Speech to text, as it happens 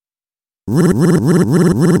Reemie,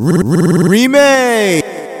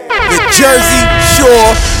 the Jersey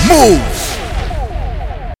Shore moves.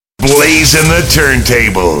 Blazing the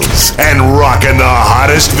turntables and rocking the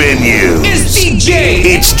hottest venue. It's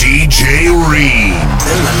DJ Reem.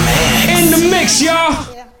 in the mix, y'all.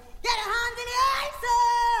 Get a hand in the air, sir.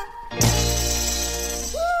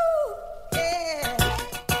 Woo,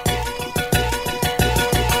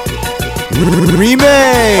 yeah.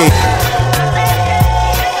 Reemie.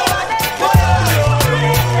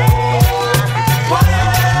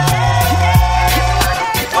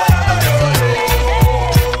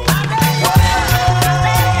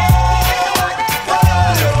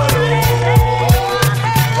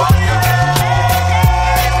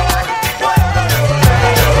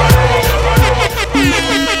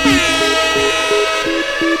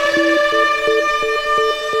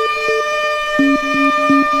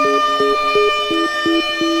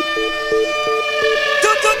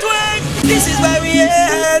 This is where we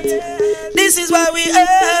at. This is where we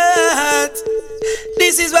at.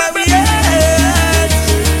 This is where we at.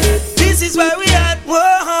 This is where we at.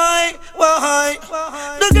 Why?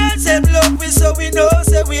 The girls them love me, so we know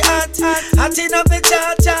say we hot. Hotting up the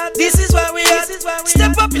chat. This is where we at.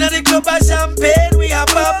 Step up in the club and champagne, we are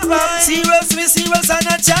pop. Serious and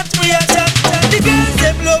a chat, we are chat. The girls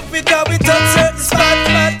them love me, cause we touch certain spot.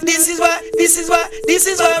 This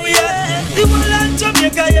is where we at. The whole of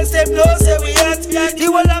Jamaica, yes them know say we at. The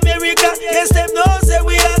whole of America, yes them know say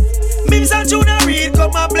we at. Mims and Junior Reed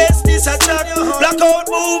come and bless this a track. Blackout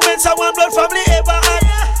movements and one blood family ever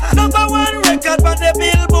had. Number one record on the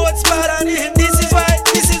Billboard spot. This is why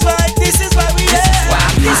we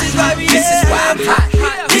at. This is why we at. This is why I'm hot.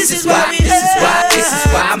 This is why we at. This is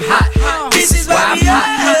why I'm hot. This is why we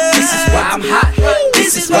at. This is why I'm hot.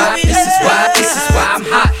 This is why we at. This is why I'm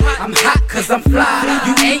hot. I'm hot cause I'm fly.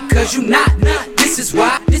 You ain't cause you not. This is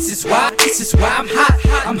why I'm hot.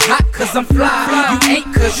 I'm hot cause I'm fly. You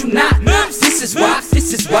ain't cause you not. This is why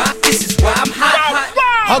I'm hot.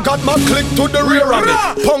 I got my click to the rear of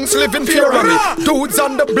me. Punks living fear of me. Dudes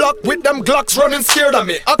on the block with them Glocks running scared of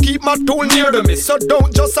me. I keep my tool near to me, so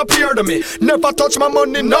don't just appear to me. Never touch my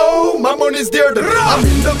money, no, my money's dear to me. I'm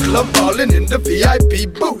in the club balling in the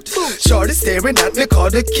VIP booth. Shorty staring at me, call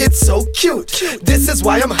the kid so cute. This is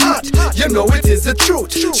why I'm hot, you know it is the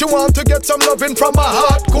truth. She want to get some loving from a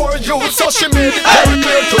hardcore youth, so she made it very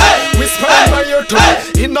clear to me. Whisper in my ear to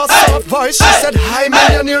me, in a soft voice, she said, hi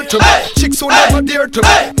millionaire to me. Chicks who never dear to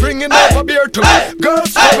me, bringing over beer to me.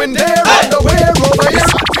 Girls going there, underwear over here.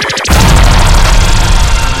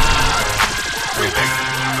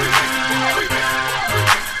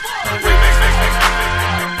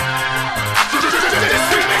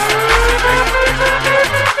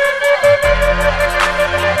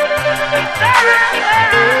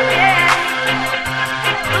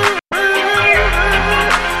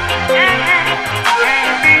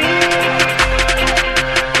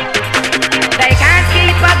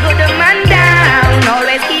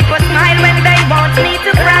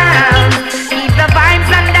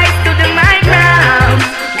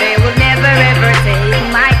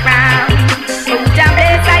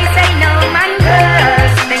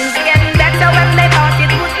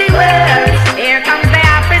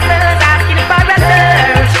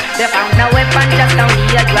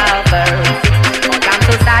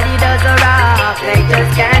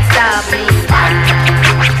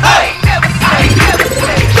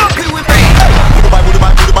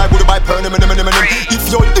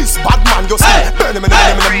 If you're this bad man, you see, burn him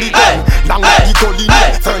long like the gully,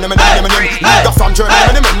 turn him nigga from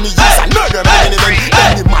Germany, me use and murder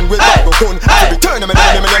any man will buy the gun, I return him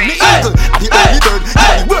me eagle, at the early bird, you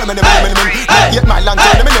are the worm yet my land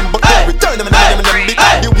turn him but they return him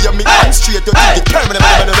because the way me hand straight to the permanent.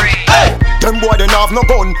 Them boy they have no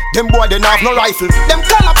gun, them boy they have no rifle. Them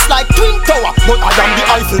collapse like Twin Tower, but I am the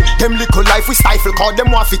Eiffel. Them little life we stifle, cause them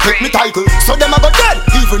want to take me title. So them a go dead,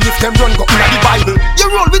 even if them run go in the Bible. You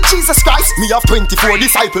roll with Jesus Christ, me have 24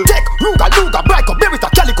 disciples. Take Ruga, Brico, Beretta,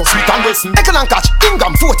 Calico, Smith and Wesson, Echo and Catch,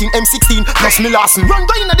 Ingham, 14, M16, plus me Larson. Run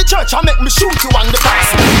down in the church and make me shoot you on the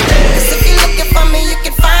pass. Cause if you're looking for me, you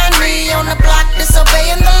can find me on the block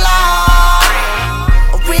disobeying the law.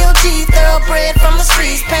 A real G, thoroughbred from the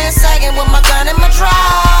streets, pants sagging with my gun in my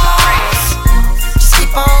drawers. Just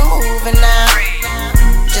keep on moving now.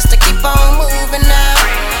 Just to keep on moving now.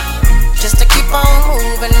 Just to keep on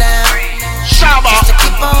moving now. Shabba Just to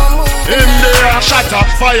keep on moving in now. there, shatter,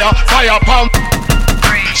 fire pump.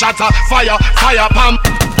 Shatter, fire pump.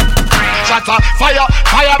 Shatter, fire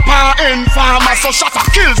pump in farmer. So shatter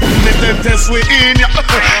kills, let them test we in ya.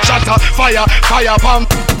 Shatter, fire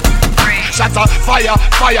pump. Shatter, fire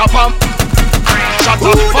pump.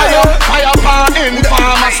 Shatter, fire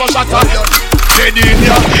Informer so shut up. Dead in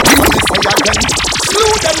ya.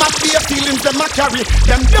 Slew them at their feelings, them a carry.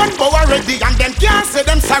 Them done bow already and them can't say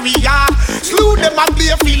them sorry, yeah. Slew them at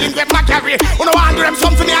their feelings, them a carry. You know I do them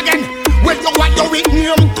something again. When you want your with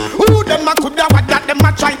him. Who them a coulda what that them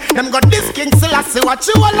a try. Them got this king still I say what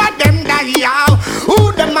you all of them die, yeah.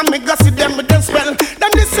 Who them a make go see them with them spell.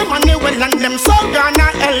 Them this money well and them so gonna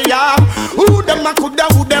hell, yeah. Who them a coulda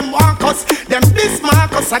who them want us. Them this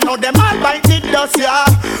Marcus I know them all bite it dust, yeah.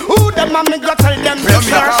 Who them a make go tell them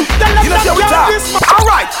pressure. Tell them this.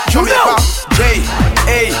 Alright, Jamaica,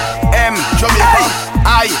 J-A-M, Jamaica,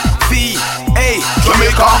 I-V-A,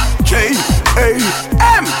 Jamaica,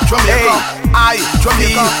 J-A-M, Jamaica,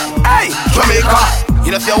 I-V-A, Jamaica.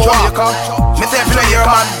 You know see Jamaica, me say for your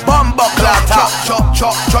man, Bumbo Clatter,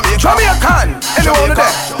 Jamaican, anyone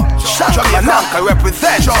there? Jamaica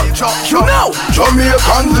represent. You know,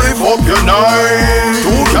 Jamaicans live up your night.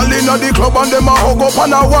 Two gal inna the club and them a hug up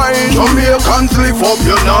and a wine. Jamaicans live up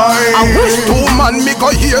your night. I wish two man me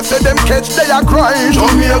go hear say them catch they a crying.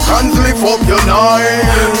 Jamaicans live up your night.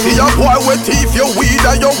 See a boy with thief your weed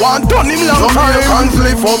and you want done him long time. Jamaicans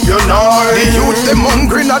live up your night. The youth them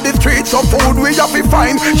hungry inna the streets of food we have to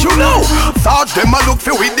find. You know, Sarge them a look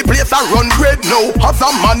for with the place a run red now. As a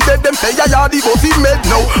man dead them say ya the boss he made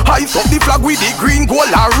now. Ice up the flag with the green,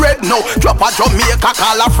 gold and red now. Drop a Jamaica,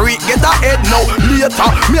 call a freak, get a head now.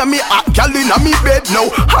 Later, me and me a gal inna me bed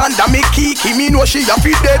now. Under me kiki, me know she a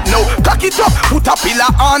fi dead now. Cock it up, put a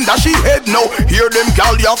pillar under she head now. Hear them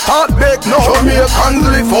gal ya start beg now. Jamaicans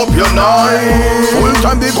live up your night. Full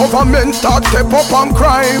time the government start step up and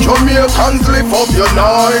crime. Jamaicans live up your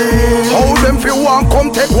night. How them fi want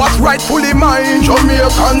come take what's rightfully mine.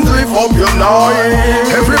 Jamaicans live up your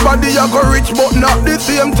night. Everybody a go rich but not the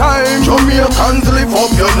same time. Jamaicans live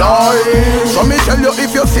up your night. So me tell you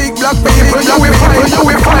if you seek black people, you will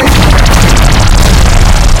find.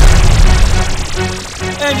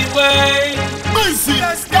 Anyway,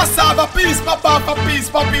 just have a piece, papa, for peace,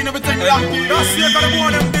 papi, and everything like this. That's you're gonna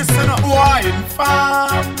want them this and that. Wine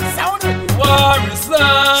farm, sound it. War is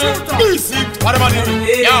love. Busy. What about you?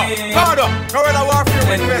 Yo, powder. Guerrilla warfare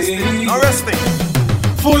with resting. No resting.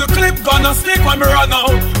 Full clip gonna stick when me run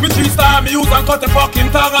out. Me 3-star me use and cut the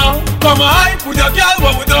fucking tongue out. Come on, put your girl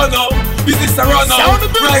what we don't know. Business a run out,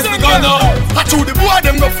 rise the gun out. I told the boy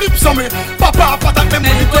them go flip some me. Papa attack them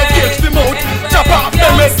with the 12 gauge the mouth. Chop off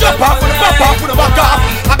them head, chop off with the pop off with the back off.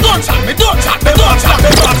 I don't chat me, don't chat me, don't chat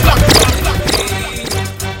me, don't chat me.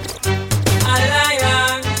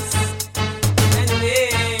 Alliance,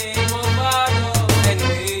 anyway, Movado,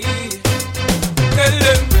 anyway. Tell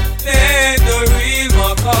them they the real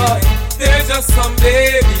McCoy. They're just some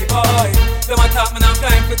baby boy. Them attack me now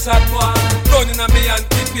time for chat boy. Running on me and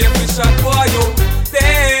keep me for shot boy yo. They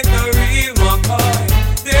ain't the real McCoy.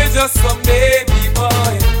 They're just some baby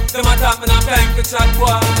boy. Them attack me now time for chat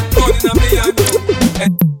boy. Running on me and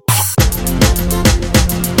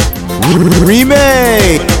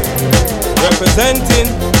Reemie representing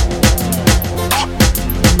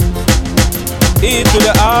E to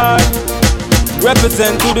the I.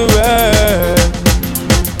 Represent to the world.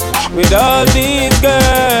 With all these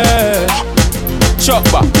girls. Chop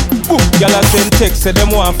back. Y'all a send text, say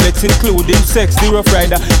them want flex, including sex. The rough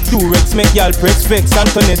rider, Durex, make y'all press vex.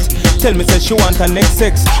 Antoinette, tell me say she want her next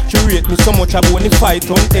sex. She rate me so much about the fight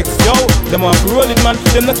on X. Yo, them want to roll it man,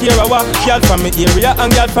 them not care what. Y'all from me area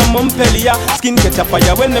and y'all from Montpellier. Skin catch a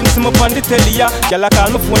fire when them see me on the telly. Y'all a call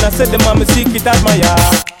my phone and say them want me secret admire.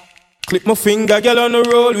 Click my finger, girl on the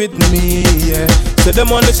roll with me, yeah. Say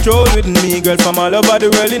them on the stroll with me, girl from all over the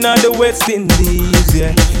world in all the West Indies,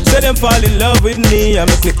 yeah. Say them fall in love with me, and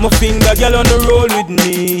me click my finger, girl on the roll with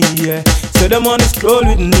me, yeah. Say them on the stroll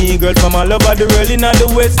with me, girl from all over the world in all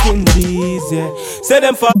the West Indies, yeah. Say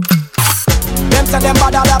them fall. Them say them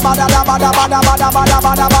bada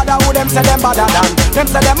who them say them bada than. Them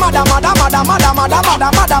say them mada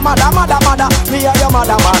me a your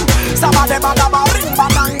mother man. Sama de bada ring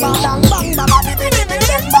badang badang bang bada bidi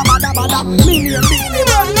bada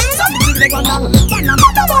me something they gonna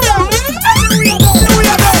bada.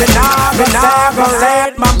 Me never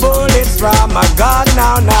let my bullets from my gun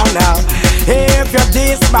now. If you're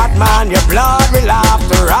this bad man, your blood will have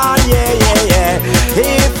to run, yeah.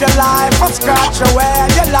 If your life was scratch away,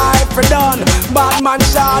 your life for done. Bad man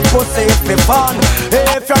shot pussy for fun.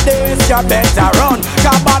 If you're this, you better run.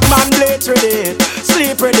 Cause bad man bleach with it,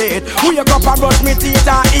 sleep with it. Wake up and brush me teeth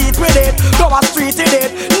and eat with it. Go a street with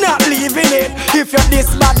it, not leaving it. If you're this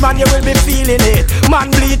bad man, you will be feeling it. Man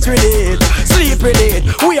bleach with it, sleep with it.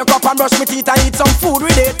 Wake up and brush me teeth and eat some food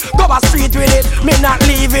with it. Go a street with it, me not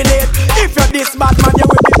leaving it. If you're this bad man, you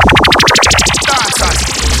will be dancers,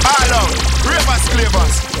 all out, ravers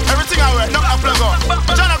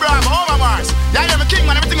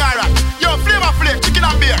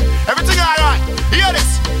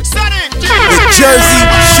Jersey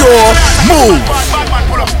Shore move.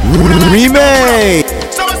 Reemie.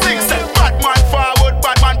 So we sing, say, bad man forward,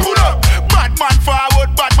 bad man pull up. Bad man forward,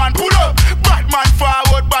 bad man pull up. Bad man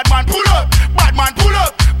forward, bad man pull up. Bad man pull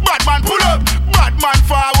up, bad man pull up. Bad man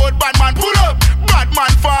forward, bad man pull up. Bad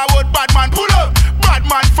man forward, bad man pull up. Bad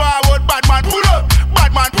man forward, bad man pull up.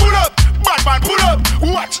 Bad man pull up, bad man pull up.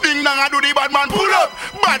 Watch ding dong, I do the bad man pull up.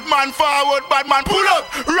 Bad man forward, bad man pull up.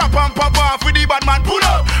 Rap and pop off with the bad man pull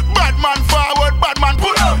up. Bad man forward, bad man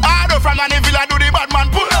pull up. Harder from an villa do the bad man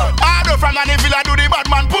pull up. Harder from an villa do the bad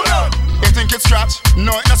man pull up. You think it's scratch?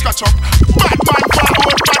 No, it's scratch up. Bad man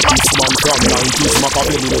forward, bad man. This man from 90s,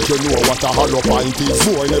 Machiavelli make you know what a hollow pint is.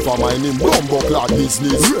 Boy, never mind him, bumbo clad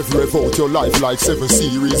business. Rev out your life like 7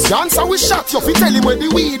 series. Dancer we shot you, fi tell him where the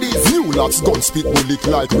weed is. New lads gun spit bullet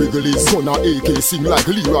like Wrigley's. Gunna AK sing like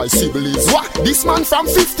Leroy Sibbles. What? This man from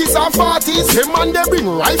 50s and 40s. Them man they bring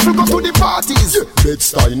rifle go to the parties. Yeah.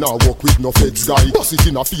 Bed-Stuy now walk with no feds guy. Bust it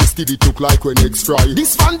in a face till it look like when eggs fry.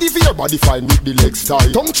 This fan your body fine with the legs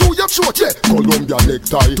tie. Tongue chew your throat, yeah. Columbia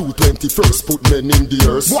necktie. 221st put men in the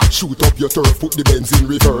earth. What? Shoot up your turf, put the Benz in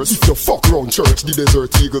reverse. If you fuck round church, the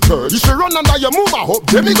desert eagle perch. If you run under your move, I hope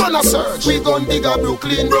then we gonna search. We gon' dig a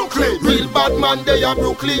Brooklyn, Brooklyn. Real bad man, they are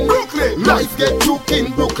Brooklyn, Brooklyn. Life get took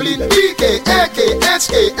in Brooklyn. BK, AK,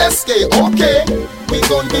 HK, SK, OK. We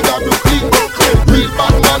gon' dig a Brooklyn, Brooklyn. Real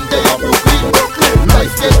bad man, they are Brooklyn, Brooklyn.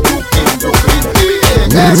 Life get took in Brooklyn.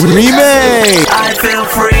 BK, HK, Reemie. I feel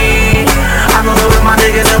free. I'm rolling with my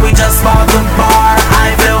niggas and we just bought the bar.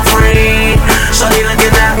 I feel free. Shorty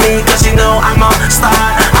looking at me cause she know I'm a star.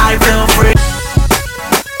 I feel free.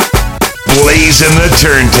 Blazing the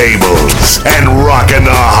turntables and rocking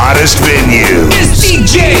the hottest venue. It's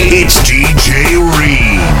DJ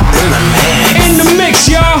Reem. in the mix,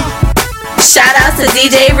 y'all. Shout out to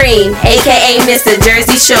DJ Reem, aka Mr.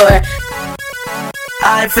 Jersey Shore.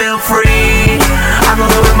 I feel free. I'm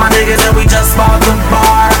rolling with my niggas and we just bought the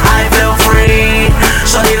bar. I feel free.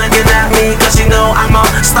 Shorty looking at me cause she know I'm a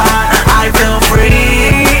star. I feel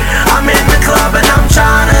free. I'm in the club and I'm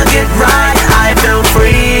trying to get right. I feel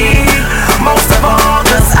free. Most of all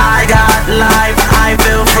cause I got life. I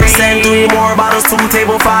feel free. Send 3 more bottles to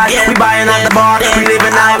table 5. We buying at the bar. We living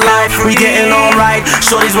nightlife. We getting alright.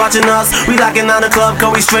 Shorty's watching us. We locking down the club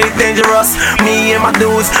cause we straight dangerous. Me and my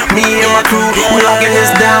dudes, me and my crew. We locking this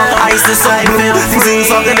down. Ice is so blue. These dudes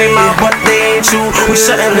talking in my but they ain't true. We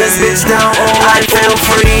shutting this bitch down. Oh, I feel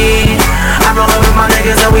free. I'm rolling with my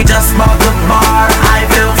niggas and we just bought the bar. I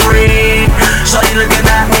feel free. Shorty looking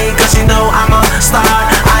at me cause she know I'm a star.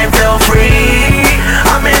 I feel free.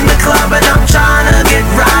 I'm in the club and I'm trying to get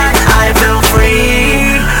right. I feel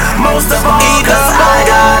free. Most of all cause I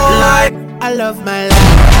got life. I love my life.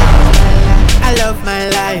 I love my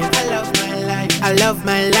life. I love my life. I love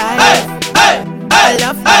my life. I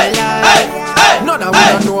love my life. None of we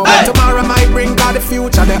don't know what tomorrow might bring, cause the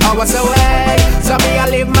future the hours away. So me I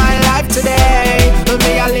live my life today.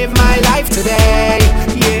 Me I live my life today.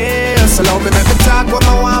 Yeah, so love me make me talk what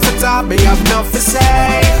I want to talk. Me have enough to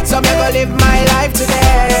say. So me I go live my life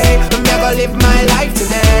today. Me I go live my life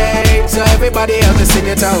today. So everybody help me sing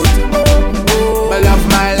it out. Me love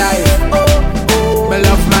my life. Me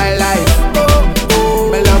love my life.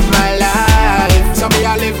 Me love my life. So me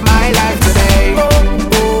I live my life today.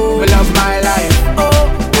 Me love my life.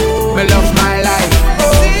 Me love my life.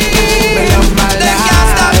 Me love my life. They can't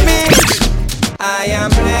stop me. I am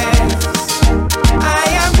blessed. I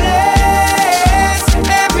am blessed.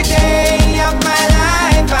 Every day of my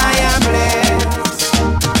life I am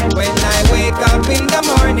blessed. When I wake up in the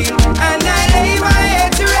morning and I lay my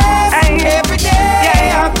head to rest. Every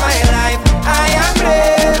day of my life I am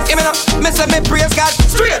blessed. Give me up. Me say me praise God.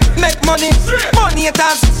 Straight. Make money. Money it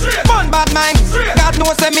has. Fun bad mind. God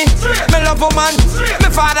knows me. Me love woman. Me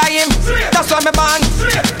father him. That's why me born.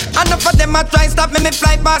 Enough of them a try stop me. Me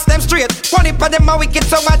fly past them straight. One of them a wicked,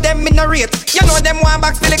 some of them in a rate. You know them one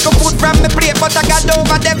box fill little food from me plate, but I got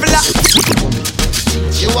over devil.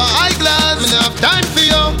 You are high class. Me not have time for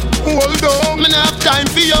you. Hold on. Me not have time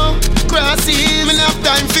for you. Crosses. Me not have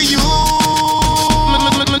time for you.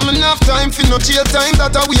 Me not have time for no jail time.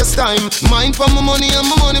 That a waste time. Mine for my money and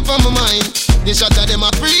my money for my mind. The shot of them a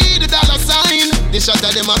free the dollar sign. The shot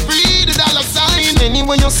of them a free the dollar sign.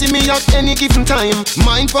 Anyway you see me at any given time.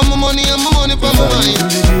 Mine for my money and my money for my mind.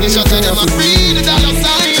 The shot of them a free the dollar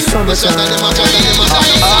sign. The shot of them a dollar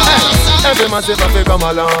sign. Every massive have to come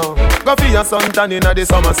along. Go for your suntan inna the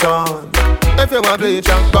summer sun. If you want bleach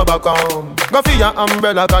and go back home. Go for your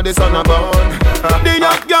umbrella cause the sun a burn. The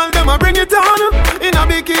young girl them a bring it on. In a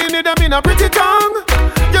bikini them in a pretty tongue.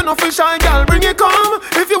 You know for shy girl bring it come.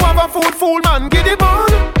 If you have a food full man get it on.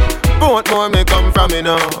 Portmore me come from, you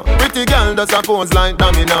know. Pretty girl does a pose like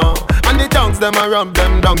them, you know. And the tongues them a rub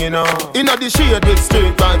them down, you know. Inna the shade with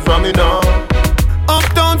straight vibes from, you know.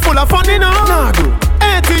 Uptown full of fun, you know. Nah, do.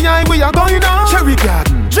 ATI we are going, you know. Cherry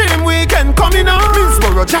Garden, Dream Weekend coming, you know.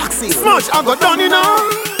 Middlesboro, Jackson, Smush I got done, you know.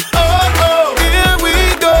 Oh, here we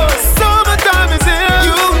go. Summertime is here,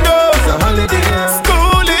 you know. It's a holiday.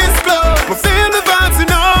 School is closed, we feel the vibes, you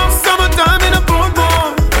know. Summertime in a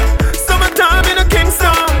Portmore, summertime in a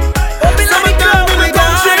Kingston, summertime in a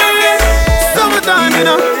country, summertime in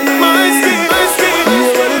a my skin, my skin.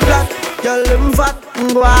 Girl, them fat,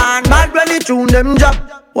 go on. Bad when they tune them drop.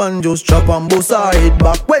 One just chop and bust her head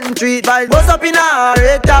back. When treat vibes bust up in her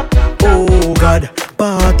head top. Oh God,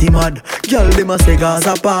 party mad. Girl, them a say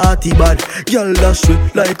Gaza party bad. Girl, dash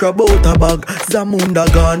it like a butter bag. Zamunda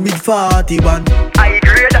gone with 40 band. I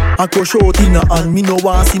agree. I go short in a hand. Me no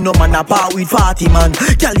want see no man a part with 40 man.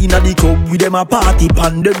 Girl inna the club with them a party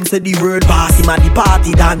pan. Them say the word pass him a the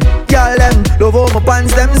party done. Girl, them love how my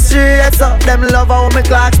pants them straight up. Them love how my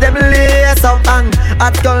clocks them lace up. And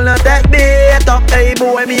at girl not take bait up. Hey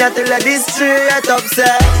boy, me a tell her this straight up. Say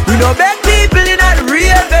we no beg people in a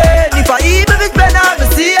raving. If I even if it's better I'm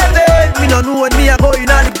saving. Me no know when me a going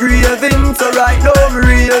on the graving. So right now I'm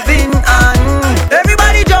raving. And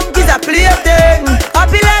everybody jump is a plaything.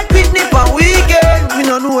 Happy like picnic on weekend. Me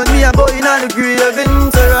no know when me a going on the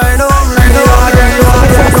graving. So right now I'm like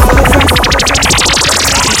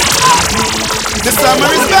the summer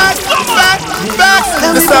is back, back, back.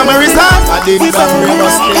 The summer is hot. I didn't bring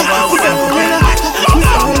us.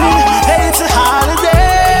 Hey, it's a holiday.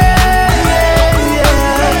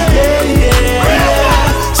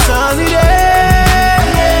 Sunny day.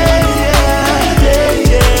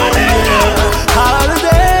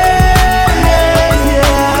 Holiday.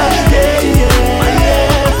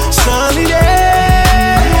 Sunny day.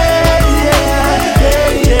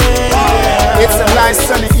 It's a nice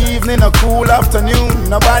sunny evening, a cool afternoon.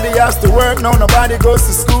 Nobody has to work, no, nobody goes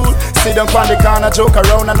to school. Sit down on the corner, joke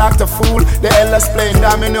around and act a fool. The elders playing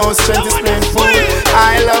dominoes, strength is playing fool.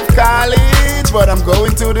 I love college, but I'm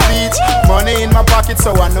going to the beach. Money in my pocket,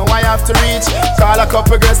 so I know I have to reach. Call a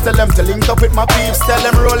couple girls, tell them to link up with my peeps. Tell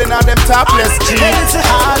them rolling on them topless jeans. It's a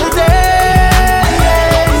holiday.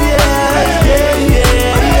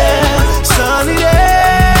 Sunny day.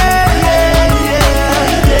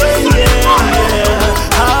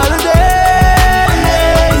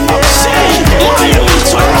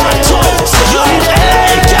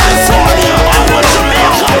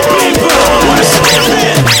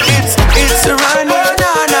 It's a run, na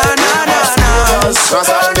na na na na.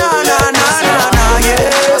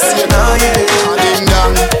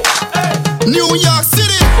 New York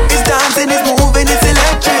City. It's dancing, it's moving, it's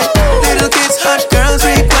electric. Little kids, hot girls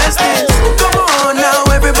request this. Come on now,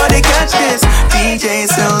 everybody catch this. DJ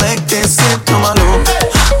select this, skip to my loop.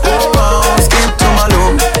 Oh, oh, skip to my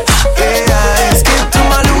loop. Yeah, skip to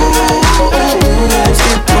my loop.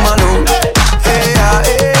 Skip to my loop. Yeah,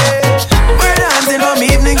 we're dancing from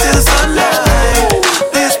evening to the sunlight.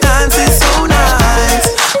 This dance is so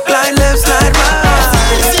nice. Glide left, slide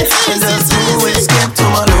right. And just do it, skip to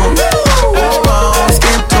my loop.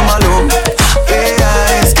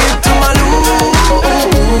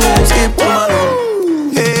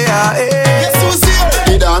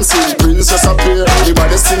 Princess appear,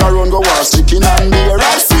 everybody sing around, go watch chicken and beer.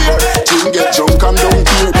 I fear, King get drunk and don't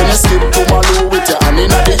care. Then you skip to Malou with your hand in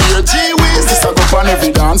the ear. Gee whiz, this a go on every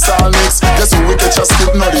dance all mix. Guess who we catch a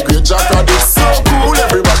skip now, the great Jack of this. So cool,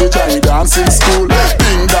 everybody join dancing school.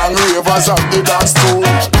 Ding dong ravers at the dance stool.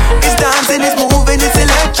 It's dancing, it's moving, it's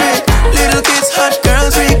electric. Little kids, hot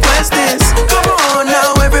girls request this. Come on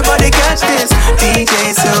now, everybody catch this.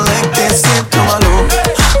 DJ select this, skip to Malou.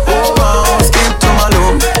 Oh, oh, skip to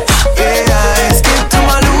Malou. Yeah, skip to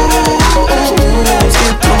Malou.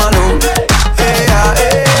 Skip to Malou. Yeah,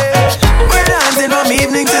 we're dancing from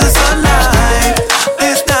evening to the sunlight.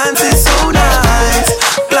 This dance is so nice.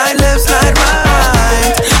 Glide left, slide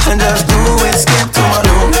right. And just do it, skip to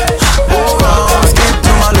Malou. Oh, oh, skip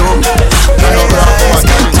to Malou. Yeah,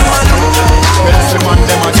 skip to Malou.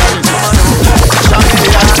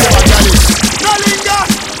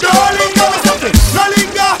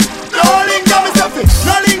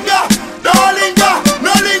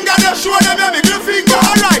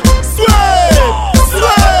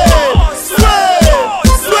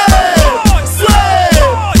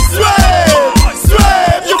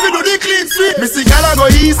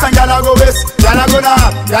 And y'all go west, y'all go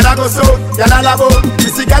north, y'all go south, y'all labo. Me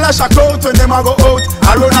see y'all shock out when them a go out.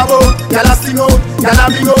 I run about, y'all sing out, y'all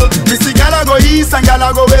bring out. Me see y'all go east and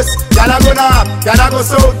y'all go west, Y'all a go north, y'all a go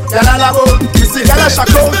south, y'all a labo. You see, y'all a shock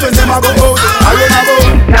out when them a go out. I run about,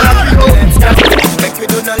 y'all a keep out. Make we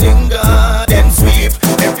do the linger, then sweep.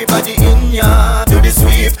 Everybody in ya, do the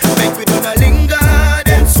sweep. Make we do the linger,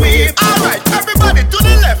 then sweep. Alright, everybody to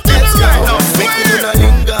the left, let's go. Make we do the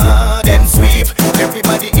linger, then sweep.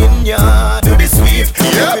 Everybody in ya, do the sweep.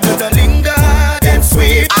 Make we do the linger, then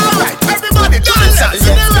sweep. Alright, everybody to the left, to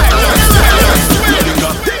the right.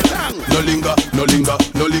 No linger, no linger,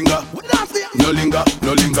 no linger. No linger,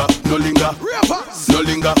 no linger, no linger. No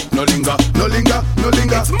linger, no linger, no linger, no linger, no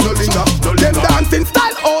linger, no linger. Them dancing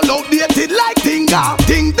style all outdated like tinga.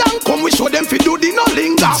 Ding dong, come we show them fi do the no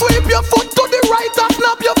linger. Sweep your foot to the right and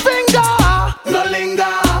snap your finger. No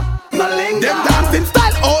linger, no linger. Them dancing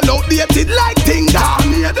style all outdated like tinga.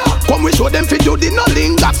 Come we show them fi do the no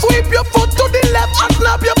linger. Sweep your foot to the left and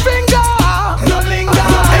snap your finger. No linger,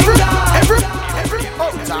 every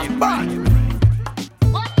time bad.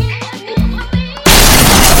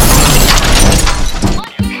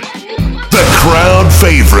 The crowd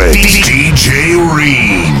favorite, DJ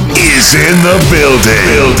Reem, is in the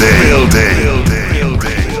building.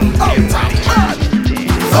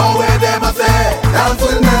 So where them a say, dance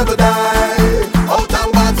will never die. Out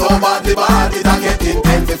and bad, so bad, the bodies are getting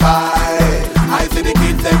intensified. I see the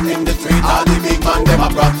kids them in the street, all the big man them a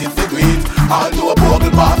practice the greed. All do a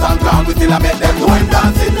bogle pass and crown, we still a make them know him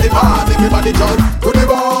dancing the bars. Everybody jump to the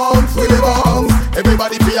bounce, with the bounce.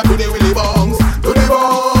 Everybody fear to the willy bounce, to the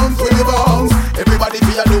bounce, with the bounce. Everybody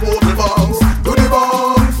fear to bogle bounce, to the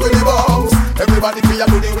bounce, with the bounce. Everybody fear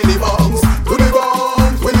to the willy bounce, to the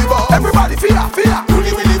bounce, with the bounce. Everybody fear to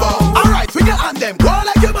the willy bounce. Alright, swing your hand them, go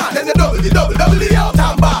like your man. Then the double the out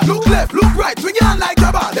and bar. Look left, look right, swing your hand like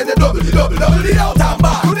your man. Then the double the out and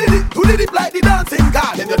bar. Do the dip like the dancing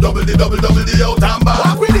god. Then the double the out and bar.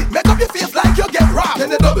 Walk with it, make up your face like you get robbed. Then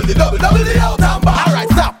the double the out and bar. Alright,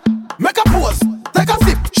 stop, make a pose, take a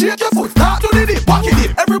sip, shake your foot, start to the dip, walk it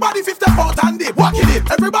in. Everybody 50 out and dip, walk it in.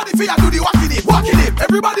 Everybody fear do the walk it in, walk it in.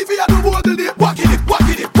 Everybody fear do both the dip, walk it in, walk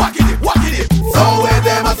it in, walk it in, walk it in. So where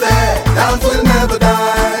them a say, dance will never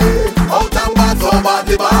die. Out and bad, so bad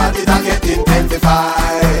the bodies are getting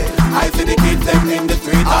intensified. I see the kids them in the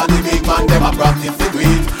street, all the big man them a practice the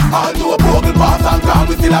greed. All do a bogle pass and crown,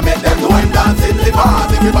 we still a make them know him dancing the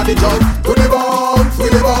bars. Everybody jump to the bounce,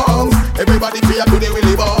 with the bounce. Everybody fear to the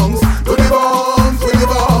willy bounce, to the bounce, with the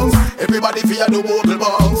bounce. Everybody fear to bogle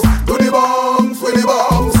bounce, to the bounce, with the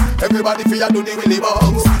bounce. Everybody fear to the willy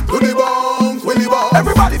bounce, to the bounce, with the bounce.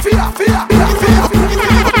 Everybody fear.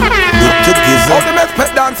 All the men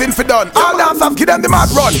pet dancing for done. All dancers give them the mad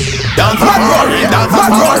run. Dance mad roaring, dance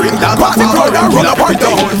mad roaring, dance party crowd and run up and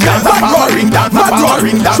down. Dance mad roaring, dance mad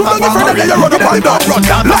roaring, dance mad roaring, then you run up and down.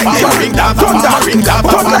 Dance mad roaring, dance mad roaring, dance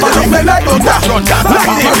mad roaring, then like dance run. Dance mad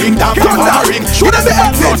roaring, dance mad roaring. Shoot them the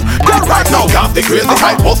exit. Dance right now. Dance the crazy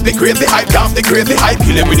hype, bust the crazy hype, dance the crazy hype,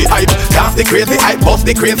 kill him with the hype. Dance the crazy hype, bust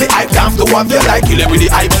the crazy hype, dance the ones you like, kill him with the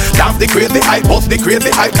hype. Dance the crazy hype, bust the crazy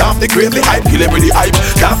hype, dance the crazy hype, kill him with the hype.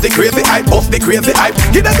 Dance the crazy hype, bust the crazy hype,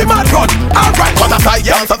 give them the mad run. Alright, what a side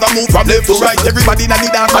dancers a move from left to right. Everybody in the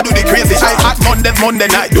dance a do the crazy hype. At Monday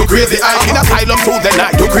night, do crazy hype. In asylum Tuesday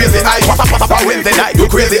night, do crazy hype. What a Wednesday night, do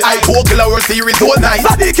crazy hype. Vocal hour series all night.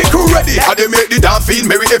 Sadiq crew ready, and they make the dance feel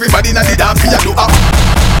merry. Everybody in the dance feel do up.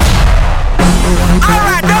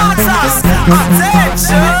 Alright, dancers,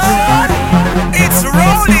 attention! It's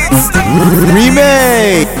Rolling Stone.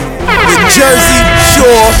 Reemie, the Jersey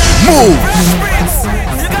Shore move.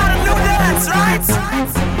 You got a new dance, right?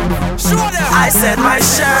 Show them. I said my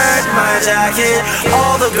shirt, my jacket,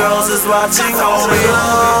 all the girls is watching. Oh,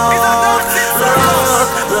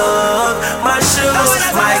 look, my shoes,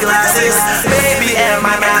 my glasses, baby, and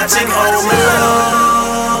my matching. Oh,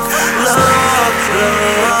 look.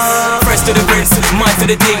 Fresh to the prince, mine to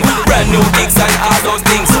the thing. Brand new gigs and all those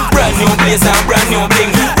things. Brand new blaze and brand new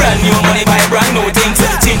bling. Brand new money buy brand new things.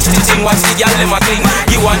 Ching, watch the gyal dem a cling.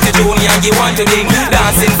 You want to junior and you want to ding.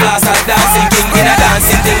 Dancing class and dancing king. In a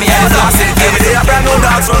dancing thing, me and the dancing king. Every day a brand new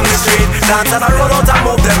dance on the street. Dance and I roll out and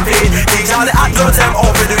move them feet. Teach all the hot girls them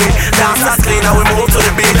over the beat. Dance that's clean and we move to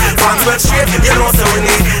the beat. Fans well straight, you know so we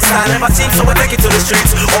need. Style never cheap, so we take it to the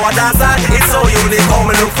streets. Oh, I dance that, it's so unique. Oh,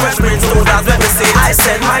 me look fresh, Prince, don't dance, let me see. I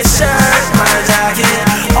said my shirt, my jacket,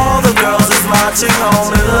 all the girls is watching. Oh,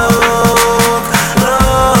 me look.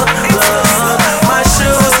 My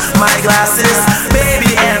shoes, my glasses,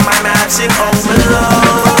 baby, and my matching. Oh, me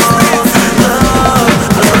look.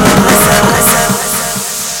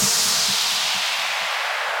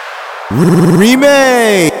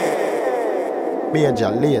 Reemie,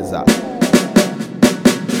 Major Laser.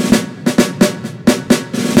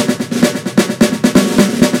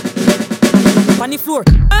 On the floor.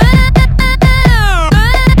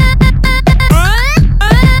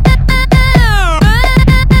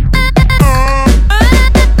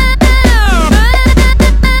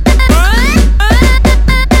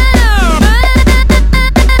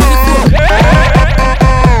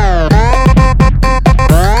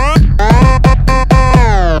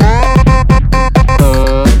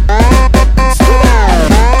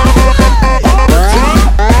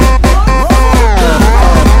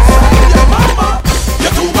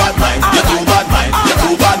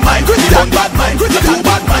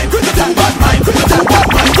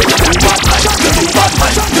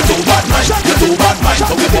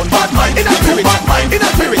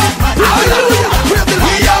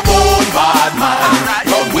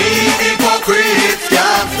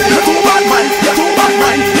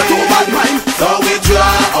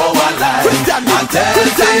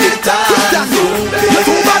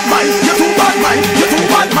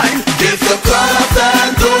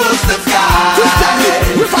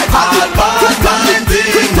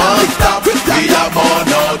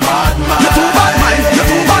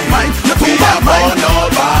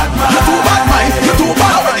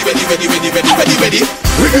 ready.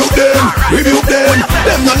 Rebuke them, rebuke them.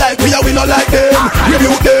 Them no like we, we no like them.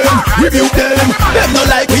 Rebuke them, rebuke them. Them no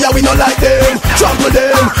like we, we no like them. Trample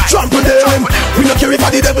them, trample them. We no care if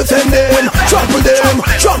the devil send them. Trample them,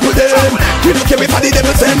 trample them. We no care if the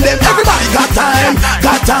devil send them. Everybody got time,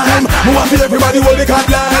 got time. We want to feel everybody will be got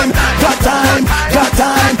line. Got time, got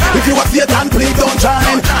time. If you are Satan, please don't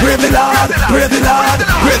shine. Praise the Lord, praise the Lord.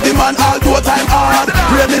 Praise the man all do time hard.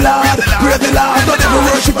 Praise the Lord, praise the Lord. Don't ever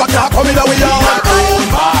worship a car coming away yard.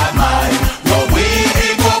 Bad mind, but we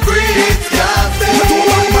hypocrites can't say.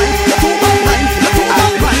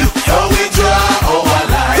 So we draw our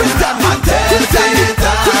line and tell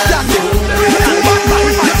Satan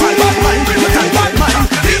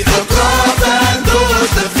it's a cross and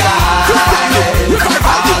towards the sky.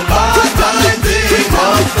 All bad mind thing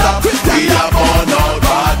must stop. We are born all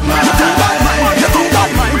bad mind.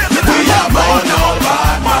 We are born all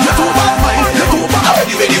bad mind.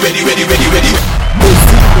 Ready.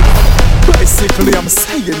 Basically, I'm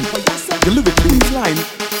saying the lyrically inclined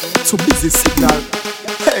to busy signal.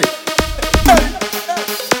 Hey,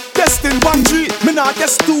 testing 1 3. Me not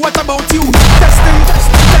guess 2. What about you? Testing.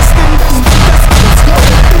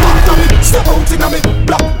 Step out in a me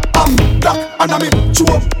black and a me chew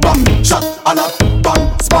up bang shot and a bang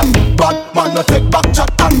span bad man no take back chat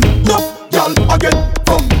and no y'all again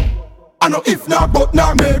from. I know if not but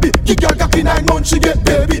now maybe. Kick your cocky 9 months she get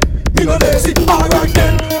baby. Me no lazy, alright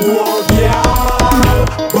then. Oh yeah,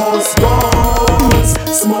 boss guns,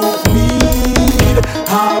 smoke weed,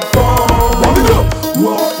 have fun. What we do?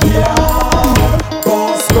 Oh yeah,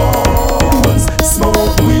 boss guns,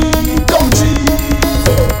 smoke weed, don't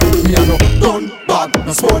cheat. Me a no gun bag,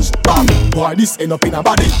 no sponge bag. Boy this end up in a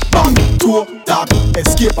body bang. 2 tap,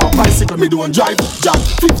 escape on bicycle me don't drive. Jack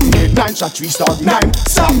 58 9 shot 3 star 9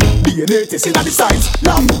 Sam, DNA test in the sides.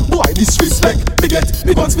 Lamb, boy disrespect. Me get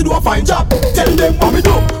me guns me do a fine job. Tell them what me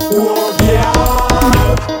do. Oh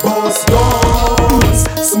yeah, boss guns,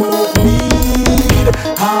 smoke weed,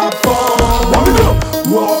 have fun. What me do?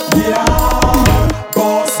 Oh yeah,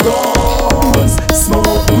 boss guns,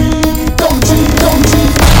 smoke weed, don't cheat.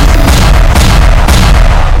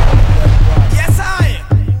 Yes I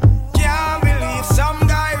can't believe some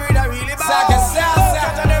guy with a really bad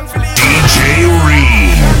DJ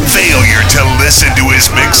Reem. Failure to listen to his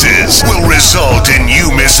mixes will result in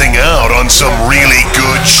you missing out on some really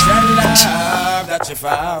good that she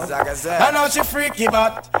found. I know she freaky,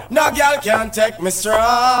 but no girl can take me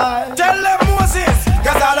stride. Tell them Moses,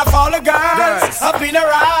 cause all of all the girls have been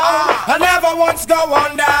around. I never once go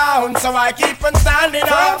on down, so I keep on standing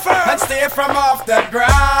up and stay from off the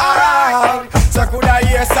ground. So could I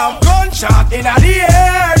hear some gunshot in the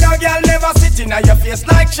air? No girl never sitting on your face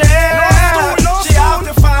like chair. She have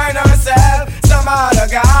to find herself some other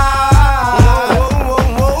guy.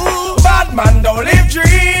 Bad man don't live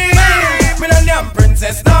dreams. Me no damn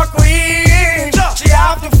princess, no queen. She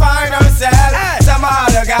have to find herself some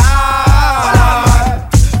other guy.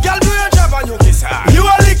 Girl, do your job and you kiss her. You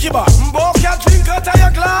a licky bar, both can't drink out of your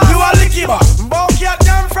glass. You a licky bar, both can't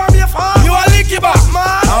jam from your farm. You a licky bar,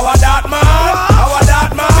 man. How a that man? How a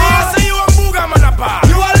that man? Me a say you a booger man a bar.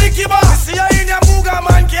 You a licky bar. Me see you in your booger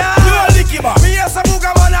man car. You a licky bar. Me a say booger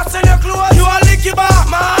man a send your clothes. You a licky bar,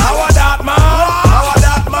 man. How a that man? How a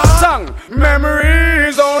that man? Song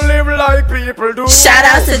memories don't live like people do. Shout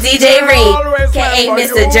out to DJ Reem, aka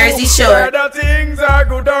Mr. Jersey Shore. Whether things are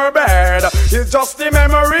good or bad, it's just the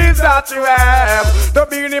memories that you have. The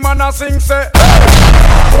beanie man a sing say,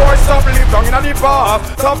 boy stop live down in the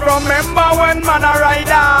past. Stop remember when man a ride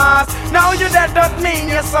us. Now you dead don't mean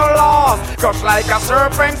you're so lost. Crush like a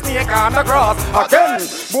serpent snake on the cross. Again,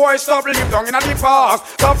 boy stop live down in the past.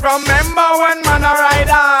 Stop remember when man a ride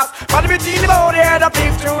us. But between the body head up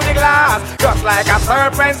peep through the glass. Crush like a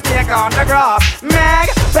serpent snake on the grass. Meg,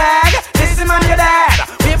 bag, this is man your dad.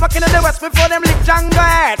 We fucking in the west before them lick Django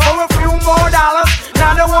head. For a few more dollars,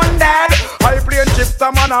 now the one dead. I play chips,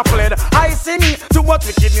 the man a fled. I sing too much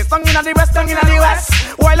wickedness, song in the west, song in the west.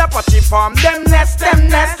 While a party farm, them nest.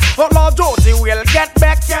 But Lord Josie will get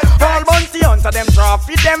back. All bounty hunter, them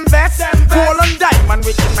trophy, them vest. Gold and diamond,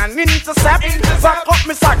 wicked man intercept. Back up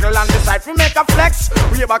me circle and decide we make a flex.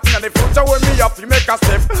 We back in the future when me up, we make a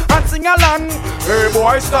step and sing along. Hey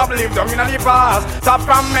boy, stop live down in the past. Stop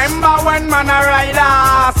remember when man a ride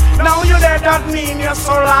us. Now you dead don't mean you're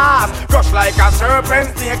so lost. Crush like a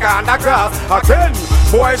serpent snake on the grass. Again,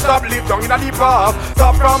 boy stop live down in the past.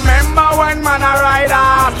 Stop remember when man a ride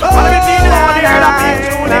us. All the teen body head up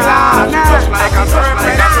into the glass. Crush like a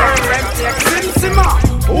serpent snake. Simmer,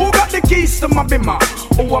 who got the keys to my bimmer?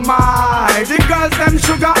 Who am I? The girls them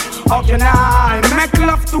sugar. How can I make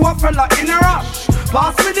love to a fella in a rush?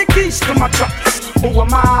 Pass me the keys to my trucks. Who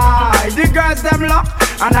am I? The girls them lock,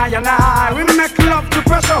 and I, we make love to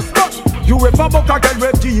precious. You ever buck a girl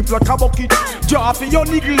with deep like a bucket? Draw for your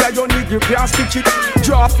niggle like your niggle can't stitch it.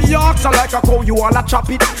 Draw for your ox like a cow, you wanna chop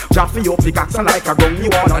it. Draw for your pickaxe like a gun, you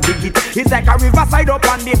wanna dig it. It's like a riverside up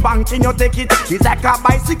on the bank and you take it. It's like a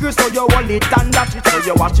bicycle so you hold it and dash it. So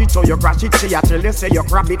you watch it, so you crash it. She a tell you say you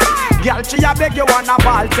grab it. Girl, she a beg you wanna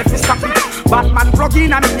ball, say fi stop it. Batman plug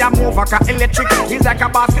in and me a move like a electric. It's like a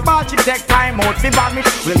basketball, she take time out fi vomit.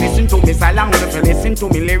 Well listen to me silent, well listen to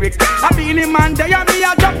me lyrics. I be the man there and me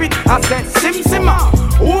a drop it. I said Sim Simma,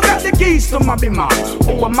 who got the keys to my bimmer?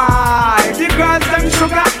 Who am I? The girls them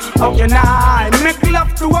sugar. How can I make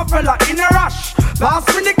love to a fella in a rush? Pass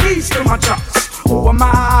me the keys to my trucks. Who am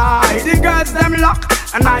I? The girls them lock,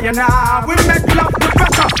 and I we make love to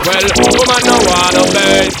pressure. Well, woman no wanna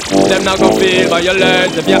bait. Them not gon' feel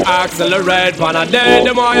violent if you accelerate. Pan a day,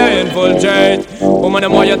 the more you infiltrate. Woman, the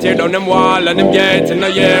more you tear down them wall and them gates. In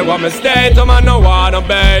the year, what mistake? Woman no wanna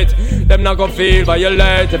bait. Them not gon' feel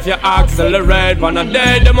violent if you accelerate. Pan a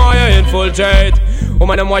day, the more you infiltrate.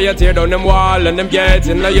 Woman, them why you tear down them wall and them gates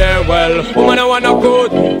in the year. Well, woman, I wanna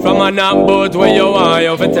good from a knock boat where you want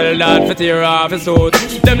you fi tell that fi tear off his suit.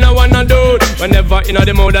 Them no wanna do it whenever in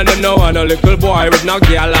the mood and them no want a little boy with no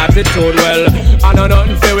girl attitude. Well, I know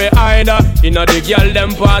nothing fi we either. You know the girl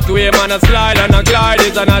them pathway man a slide and a glide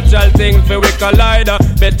is a natural thing fi we collide.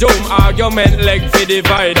 Bedroom argument leg fi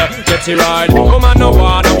divider. Get you right, woman no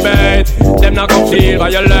wanna bait. Them not gon' feel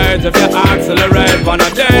violent if you accelerate. On a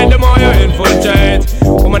day, the more you infiltrate.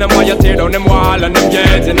 Woman, them why you tear down them wall and them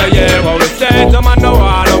gates in the year. What we say, the man no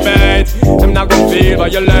wanna bait. Them not gon' feel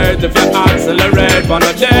violent if you accelerate. On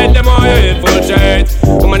a day, the more you infiltrate.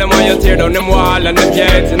 Woman, them why you tear down them wall and them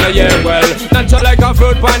gates in the year. Well, natural like a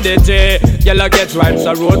fruit pandity. Yellow gets ripe,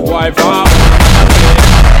 so road boy for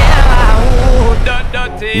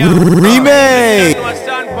Reemie!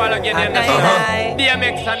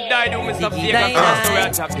 DMX and die do me some fake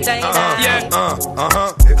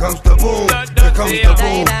Here comes the boom, here comes the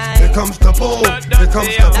boom, here comes the boom, here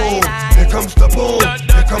comes the boom, here comes the boom,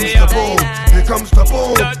 here comes the boom, here comes the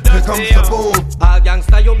boom, here comes the boom. All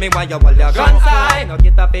gangsta you me why you hold your gun side. No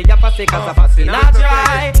get up in your pussy cause the pussy not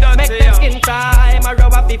dry. Make them skin cry, my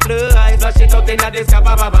rub up the fly. Flush it out in the disco,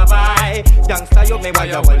 bye. Gangsta you me why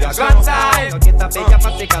you hold your gun side. No get up in your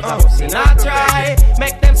pussy cause the pussy not dry.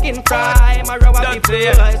 Make them skin cry, my rub up the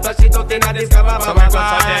fly. Flush it out in the disco,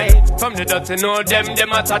 bye. From the dirty know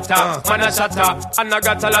them a tata. Man a shatter, and I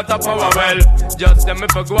got a lot of power. Well, just them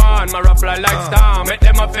if I go on, my rap fly like star. Make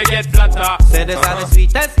them a forget flatter. Say this are the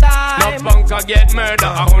sweetest time. No bunker get murder.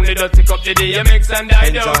 I only don't take up the DMX and I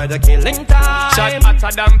do. Enjoy the killing time. Shot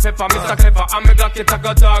hotter than pepper, Mr. Clever. I'm a Glock, it a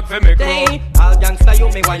go talk for me crew. All gangsta you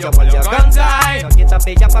me why you hold your guns high. Don't get up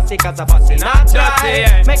in your pussy cause the pussy not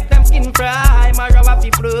dry. Make them skin cry, my rub up the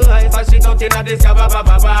fly. Flush it out in the disco,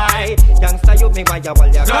 bye. Gangsta you me why you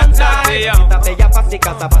hold your guns high. Don't get up in your pussy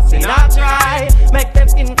cause the pussy not dry. Make them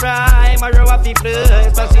skin cry, my rub up the fly.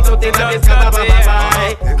 Flush it out in the disco,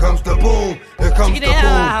 bye. Here comes the boom, here comes the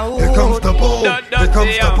boom, here comes the boom, here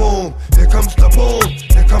comes the boom, here comes the boom,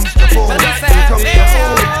 here comes the boom, here comes the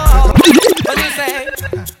boom. What do you say?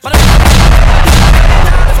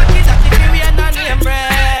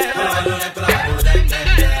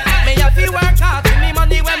 Me have to work hard for me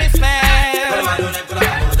money when me spend.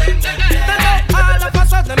 All of a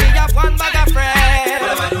sudden me have one bag of friends.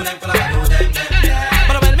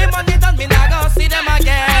 But when me money done, me not go see them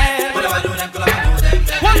again.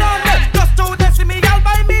 One on them, just 2 days see me all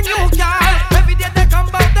buy me new car. Every day they come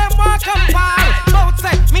back, them walk come far. Both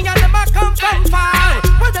say me and them a come from far.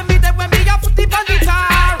 When them be there when me have put it on the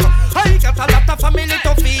tar. I got a lot of family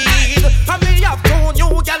to feed, and me have 2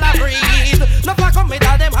 new gal a breed. No fuck come with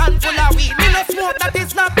all them handful of weed. Me no smoke, that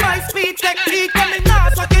is not my speed technique. But me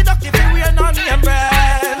not suck it up if you wear none name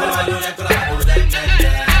brand.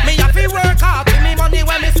 Me have to work hard for me money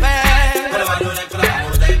when me spend.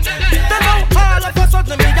 Then now all of a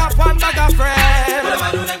sudden me have one bag of friends.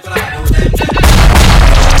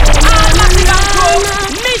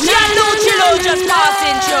 Mission Luchilo just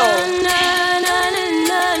passing through.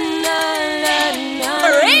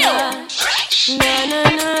 For real.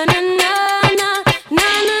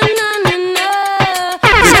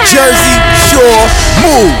 The Jersey Shore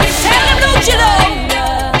Move. Tell them Luchilo.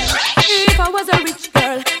 If I was a rich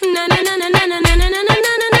girl, na na na na na na na na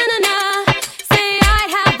na na na na. Say I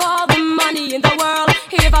have all the money in the world.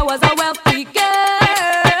 If I was a wealthy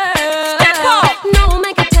girl, Step up. no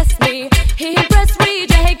man can test me. He impressed Reggae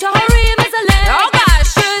as a leg. Oh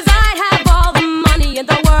gosh. 'Cause I have all the money in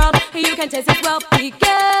the world. You can test this wealthy girl.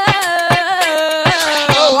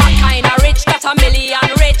 Oh, what kind of rich? Got a million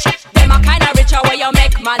rich. Them a kind of rich. Where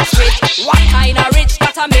rich. What kind of rich?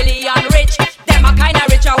 Got a million rich. Them a kind of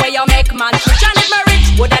rich where you make man rich. And if me rich,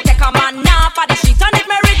 woulda take a man off of the streets. And if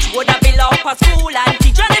me rich, woulda build up a school and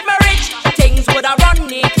teach. And if me rich, things woulda run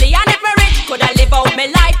neatly. And if me rich, coulda live out me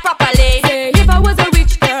life properly. Say if I was a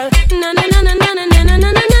rich girl, na na na na na na na na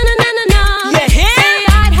na na na na na. You hear? Say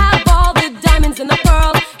I'd have all the diamonds in the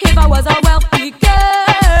world if I was a wealthy girl.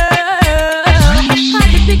 I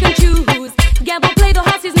could pick and choose, gamble, play the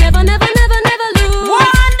horses, never, never, never, never lose.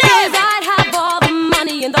 One day, 'cause I'd have all the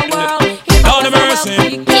money in the world if I was a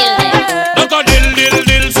wealthy girl. Duck a dill dill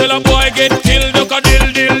dill, sell a boy get killed. Duck a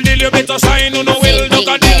dill dill dill, you better sign on the will. Duck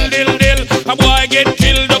a dill dill dill, a boy get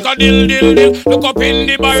killed. Duck a dill dill dill, look up in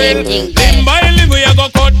the barrel. Limb by limb we a go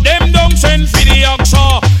cut them down, send for the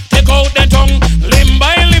oxa. Take out the tongue. Limb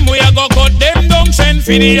by limb we a go cut them down, send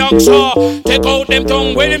for the oxa. Take out them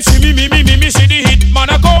tongue. When them see me see the hit man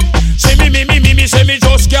a come. See me say me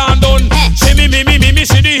just can't done. See me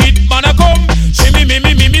see the hit man a come. See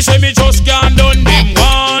me say me just can't done. Them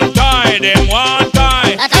one tie, them one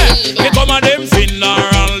tie. They come a them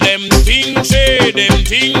funeral, them things say, them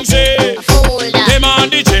things say. Them on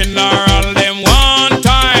the general, them one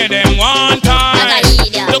tie, them one tie.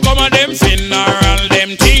 They come a them funeral,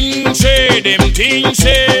 them things say, them things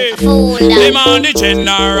say. Them on the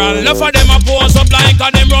general, enough of them a pose up like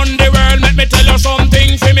a them run the world. Let me tell you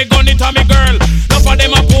something, fi me gun it a me girl. Enough of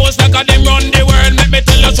them a pose like a them run the world. Let me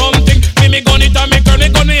tell you something, fi me gun it a me girl. Me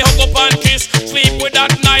gun me hug up and kiss, sleep with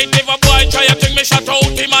that night. If a boy try to take me shot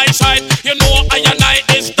out in my side, you know I and I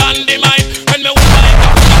is dynamite. When me walk like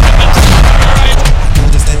a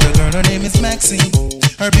This little girl, her name is Maxine.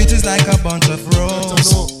 Her beauty's like a bunch of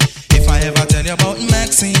roses. If I ever tell you about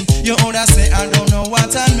Maxine, you older say I don't know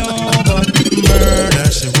what I know. But murder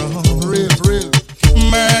she wrote, real.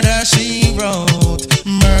 Murder she wrote,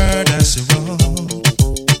 murder she wrote,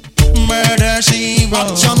 murder she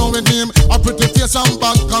wrote. Action with him, a pretty face and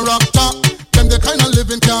bad character. Them the kind of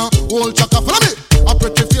living can hold chaka. Follow me. A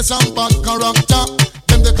pretty face and bad character.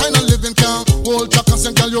 Them the kind of living can hold chaka.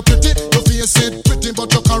 Say girl you pretty, your face it pretty,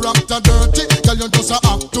 but your character dirty. Girl you just a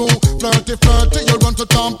act too flirty. You run to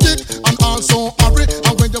Tom Dick and also hurry.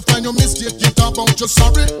 And when you find your mistake, you talk about you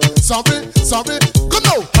sorry. Come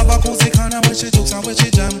now. Have a cozy kind of where she jokes and where she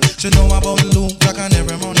jam. She know about Luke, Jack and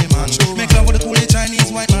every money man. Make love with the coolie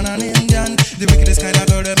Chinese, white man and Indian. The wickedest kind of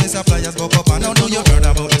girl them is a flyers go up and down. Know you heard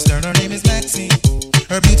about this girl, her name is Maxine.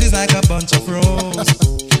 Her beauty's like a bunch of roses.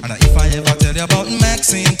 And if I ever tell you about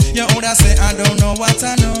Maxine, you older say I don't know what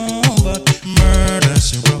I know. But murder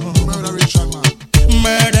she wrote,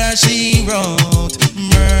 murder she wrote,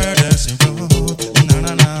 murder she wrote,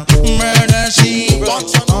 na murder she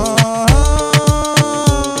wrote.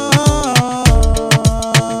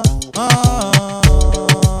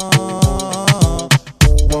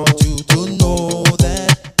 Want you to know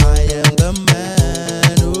that I am the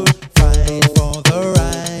man who fight for the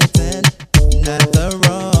right and not the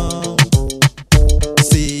wrong.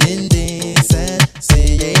 Seeing this and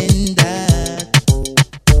seeing that,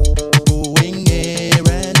 going here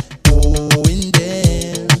and going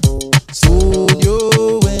there. Soon you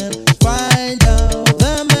will find out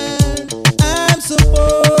the man I'm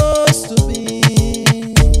supposed to be.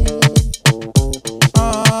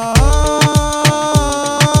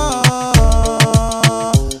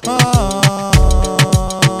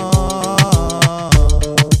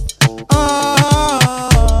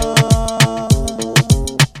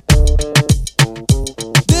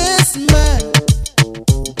 This man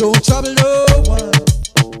don't trouble no one,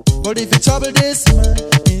 but if you trouble this man,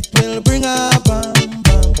 it will bring a bam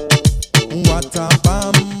bam. What a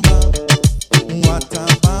bam bam, what a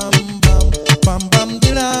bam bam, bam bam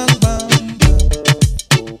dilang bam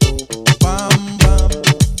bam, bam bam,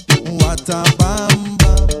 what a bam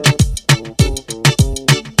bam.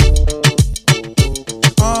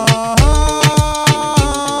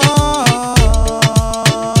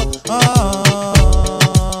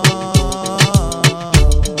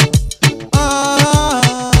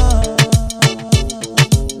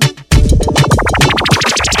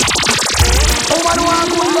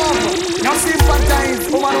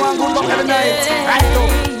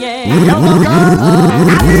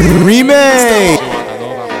 Reemie.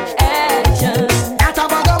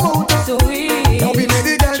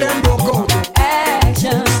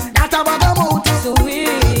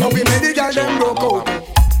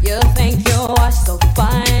 You think you are so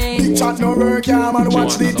fine. Big chat no work, yeah, man,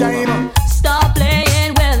 watch the time. Stop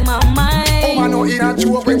playing with my mind. Oh, man, no, in a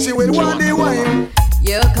joke when she will want the wine.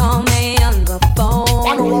 You call me on the phone.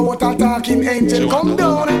 I know what a talking angel come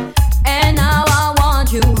down. And now I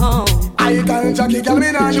want you home. I can't Jackie, girl,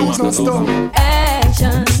 me not use no stone.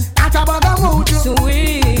 Action. At a bag of mood,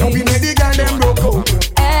 sweet. Don't be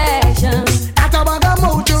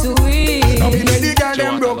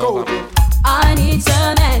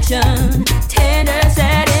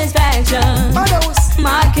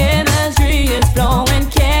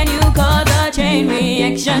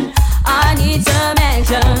attention. I need some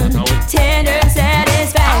action, tender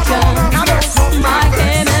satisfaction. My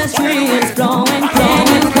chemistry is flowing. Can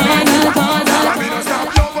you cause a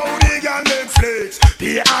stop love how the girl them flex.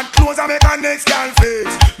 The hard clothes I make a next girl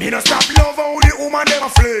flex. Me no stop love how the woman them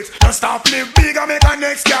flex. No stop live big I make a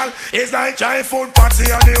next girl. It's like giant food party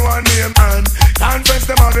and the one name and conference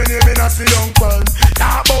them have a name in a young pan.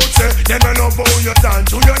 Talk about say them no love how you done.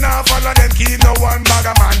 To you now follow them keep no one bag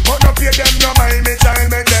a man. But no pay them no mind me child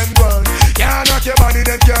make them run. Can't knock your body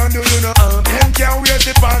them can't do you no harm. Them can't wait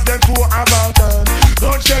to pass them to about time.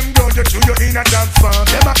 Touch them down you chew you in a dance farm.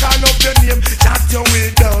 Them a call up your name chat your way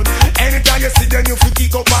down. Anytime you see them you feel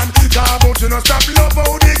kick up and talk about you no stop love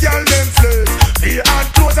how the girl them flex. The hard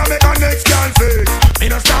clothes I make a next girl flex. Me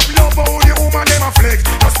no stop love how the woman them a flex.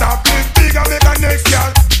 No stop live big I make a next girl.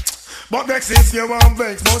 But vex if you want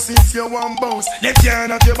vex, but if you want bounce, they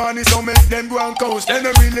can't have your body so make them go and coast. Then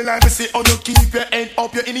they really like to see how you keep your head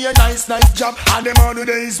up. You're in your nice job, and them all do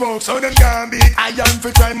days work. So them can't be iron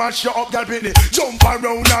for try mash you up, girl Pitney. Jump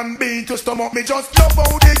around and beat to stomach me. Just love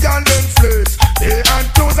how the girl them flex. They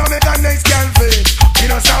and clothes and make a next girl flex. You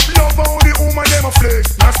know stop love how the woman them a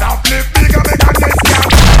flex. Now stop live big and make a next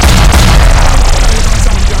girl.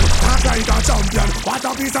 Act like a champion. What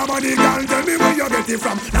a piece of money, girl. Tell me where you get it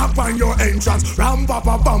from. Knock on your entrance. Ram pa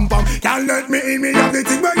pa pam pam. Can't let me in me have the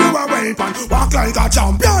thing where you are waiting on. Walk like a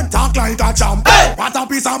champion. Talk like a champion. What a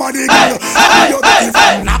piece of money, girl. Where you get it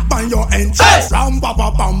from? Knock on your entrance. Ram pa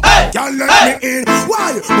pa pam pam. Can't let me in.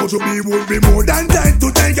 Why? But you would be more than 10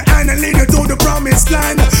 to take your hand and lead you to the promised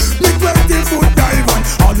land. Me 20-foot dive on.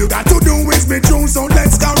 All you got to do is be true. So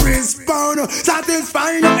let's go respond.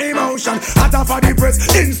 Satisfy your emotion. Hotter for the press.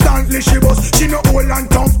 Instantly she was. She no old and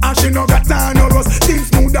tough and she no got none or us. Things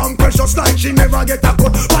smooth and precious like she never get a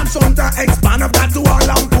cut. Pants on to expand, I've got to all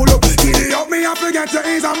and pull up. Giddy up me, I forget you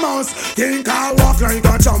is a mouse. Think I walk like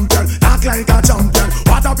a champion, act like a champion.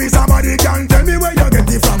 What a piece of body can tell me where you get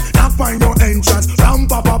it from. Not find your entrance, ram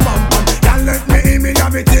pa pa pam pam. Can't let me in me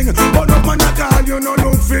everything. But up on a call, you no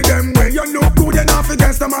look for them way. You look good enough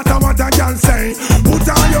against the matter what I can say. Put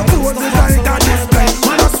on your clothes, it's like a display.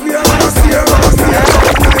 Man a swear, man a steer, man a steer.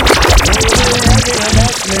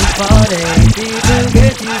 People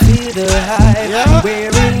get you feel the hype. Yeah.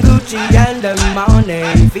 Wearing Gucci and the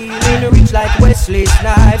money. Feeling rich like Wesley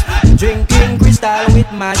Snipes. Drinking crystal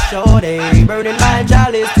with my shorty. Burning my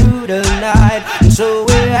chalice through the night. So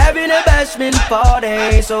we're having a bashment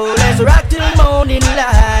party. So let's rock till morning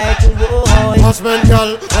light. Whoa. Bashment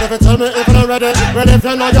girl, what if you tell me if you're ready? Ready if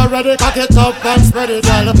you know you're ready, cock it up and spread it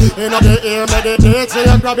girl. In the ear, meditate, so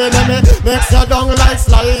you're grabbing me. Mix your down like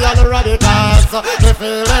Sly and Radicals. Me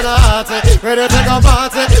feeling hearty, ready to go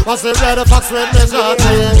party. What's the red fox with me shorty?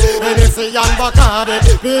 Hennessy and Bacardi.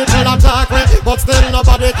 People attack me, but still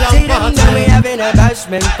nobody can party. See them we having a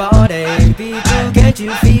bashment party. People, can't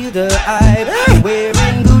you feel the hype?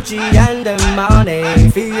 Wearing Gucci and the money.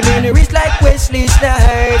 Feeling rich like Wesley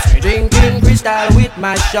Snipes. Drinking crystal with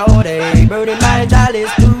my shorty. Burning my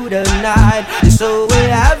chalice through the night. So we're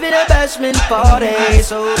having a bashment party.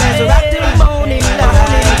 So let's rock till morning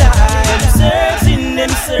light. Searching, them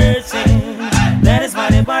searching. That is why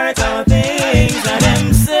they pirate our things. And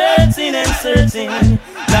them searching and searching.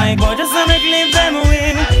 Like what just to make live them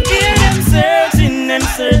win. Hear them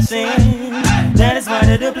searching. That is why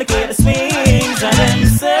they duplicate the swings. And them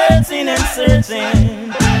searching and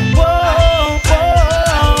searching. Whoa,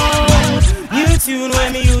 whoa. New tune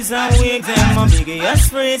when me use and wig them. My biggest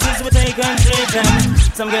phrases we take and treat them.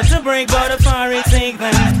 Some get to break but the far it take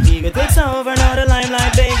them. Ego takes over now the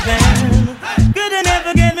limelight big them. Good and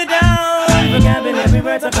never get me down. Forgabbing every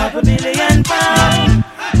word's a couple billion pounds.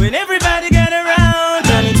 When everybody get around,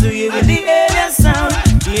 turning to you with the alien sound.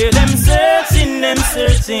 Hear them searching, them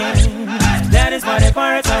searching. That is why they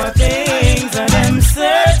pirate our things. And them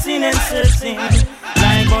searching and searching.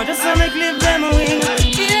 Like what just to make live them wing.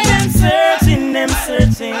 Hear them searching, them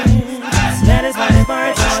searching. That is why they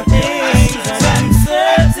pirate our things. And them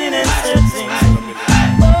searching and searching.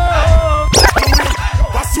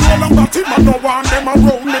 Batty man no want them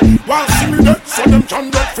around me. While see me dead, so them can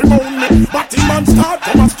get fi moan me. Batty man start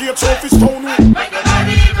from a straight so fi stone me. Make them all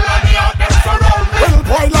evil and the heart them surround me. Well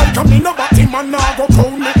boy like a me no batty man now go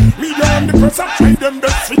crown me. Me and the press I try them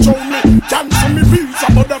best fi show me. Cancel me visa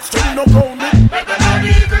but that still no crown me. Make them all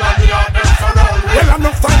evil and the heart them surround me. Well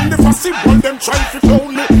enough time the fussy one them try fi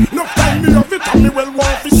clone me. Enough time me love it and me well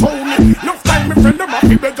want fi show me. Enough time me friend them a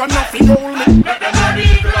fi beg and a fi hold me. Make them all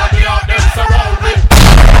evil and the heart them surround me.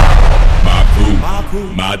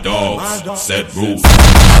 My dogs, set rules.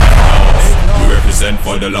 We represent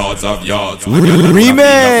for the lords of yards.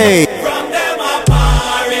 Reemie! From them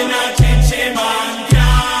apart in a chinchin man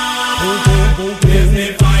car.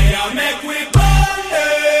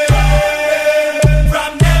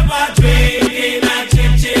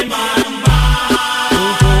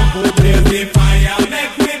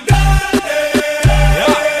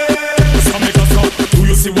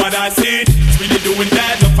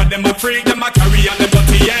 freak, them a carry on them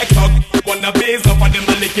dirty egg talk. Wanna base up and them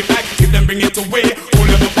a lick it back. If them bring it away, hold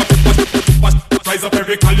them up, rise up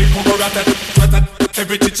every collie, cover at it.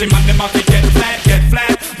 Every chichi man, them have to get flat.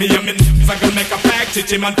 Me and me I can make a fact,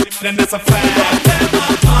 chichi man, then that's a fact. Them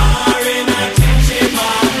a fire in a chichi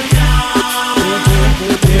man now.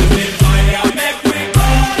 Give me fire, make me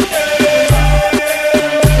burn it.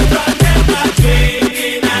 Them a drink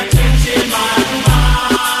in a chichi man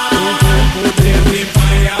now. Give me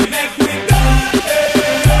fire, make me burn it.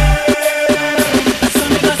 So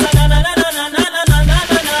me go say na na na na na na na na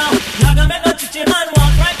na na. Naga make no chichi man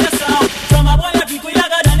walk right this out. From a boy a people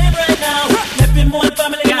yaga than him right now. Let me more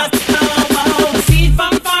family. Seed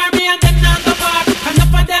from far, me and them not go far.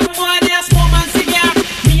 Enough of them boy, they a smoke and cigar.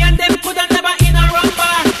 Me and them coulda never in a rum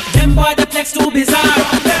bar. Them boy, the flex too bizarre.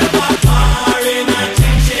 Them a far in a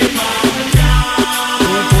chichi man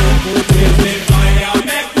now. Give me fire,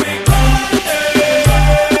 make me burn it.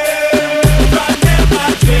 From them a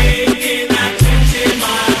drink in a chichi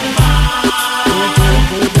man now.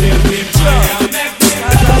 Give me fire, make me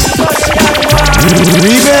burn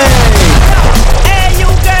it.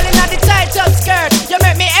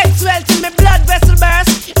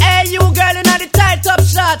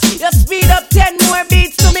 You speed up 10 more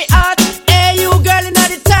beats to me heart. Hey, you girl in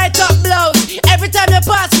the tight up blouse. Every time you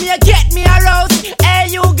pass me, you get me aroused.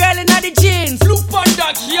 Hey, you girl in the jeans. Look on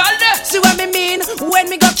that, see what me mean? When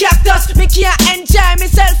me go cactus, me can't enjoy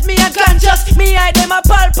myself, me unconscious. Me hide them a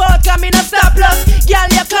pulp out, cause me no stop loss. Girl,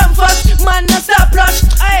 you come first, man no stop rush.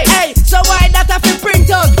 Hey, so why that I feel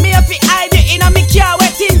print out? Me have to hide it in a me car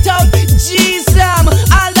wet tint out. Jeez,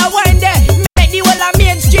 all the wine there. Make the whole of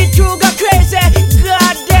Main Street crew go crazy.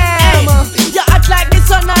 God damn, you act like the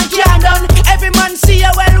sun and can't done. Every man see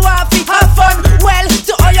you well, waffy, have fun. Well,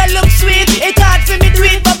 to all you look sweet, it hard for me to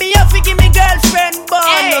eat, but me have to give me girlfriend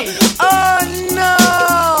bun. Oh no,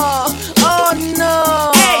 oh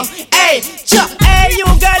no. Hey, you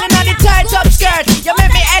girl in the tight up skirt. You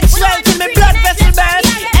make me head swell till me blood vessel burst.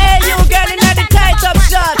 Hey, you girl in the tight up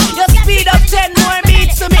shirt. You speed up 10 more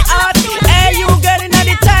beats to me heart. Hey, you girl in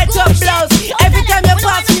the tight up blouse. Every time you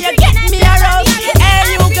pass me, you get me aroused.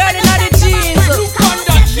 Hey, you girl in the jeans.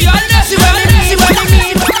 See what I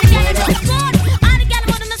mean? All the girls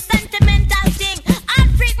want the sentimental thing. All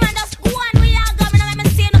freak man just go on. We all go. Let me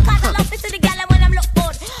see no cause I love to see the girl when them look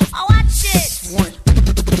good. I watch it.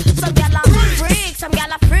 Some girl are freak, some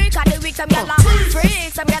girl are freak of the week. Some girl are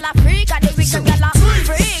freak, some girl are freak of the week. Some girl are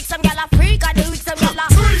freak, some girl are freak of the week. Some girl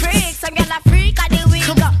are freak, some girl are freak of the week.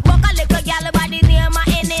 Buck a little girl by the name of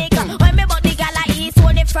Enika. When me bought the girl I eat so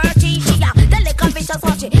the 30 she a the little vicious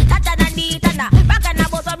watch it. Tata and neat and back and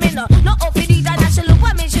about a minute. No off it and she look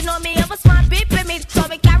at me. She know me have a smart people me. So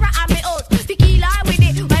me carry on me out. Tequila with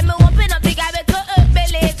it. When me open up the guy me cut up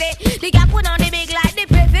believe it. The guy put on the big like the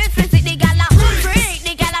perfect physique. The girl a freak,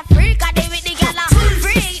 the girl a freak of the week. The girl a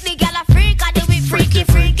freak, the girl a freak of the week. Freaky,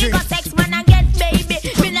 freaky, got sex man and get baby.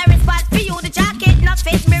 Me no response for you. The jacket not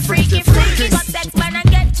fit me. Freaky, freaky, got sex man and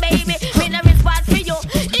get baby. Me no response for you.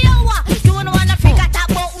 You what? You don't wanna freak at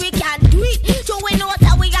about we can do it. So we know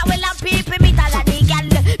that we got well and people meet all of the girl.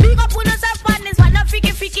 Big up on us up on this one. A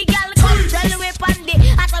freaky, freaky girl come tell me on the.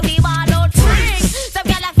 After we ball out freak. Some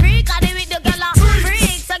girl a freak of the week. The girl a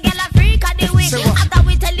freak. Some girl a freak of the week. After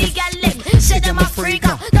we tell the girl them, say them a freak.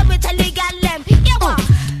 Then we tell the girl them, you what?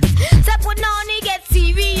 So put on he get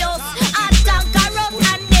serious. Hot and corrupt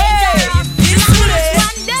and dangerous.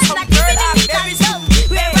 One day that give me the beat and love.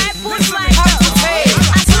 Where I put my love.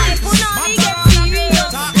 I try put on he get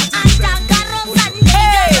serious. Hot and corrupt and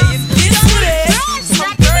dangerous. That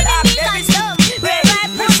give me the beat and love. Where I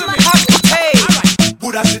put my love.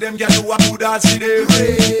 Buddha see them get to a Buddha see them.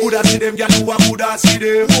 Buddha see them get to a Buddha see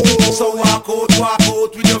them. So walk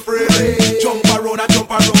out with your friend. Jump around and jump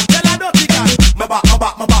around. Tell her dirty girl. My back,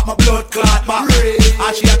 my blood clot back.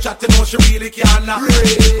 And she a chat to know she really can't knock.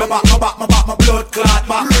 My back, my blood clot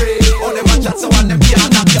back. Oh, them a chat so one them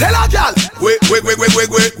can't knock. Tell her girl. Wait. They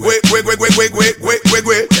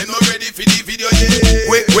not ready for the video yet.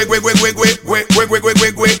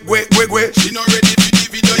 Wait. She not ready for the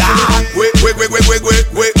video yet. Wait.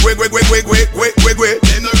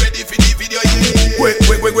 They not ready for the video yet.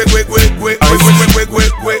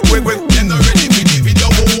 Wait. They not ready for the video.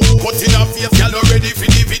 Put in a face, y'all not ready for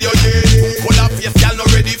the video yet. Put a face, y'all not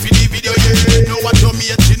ready for the video yet. Know what you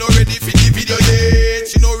mean? She not ready for the video yet.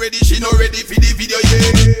 She not ready for the video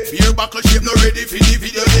yet. Beer buckle shape not ready for the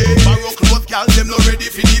video yet. Barrow clothes, y'all them not ready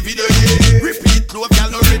for the video yet. Repeat clothes,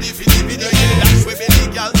 y'all not ready for the video yet. That's where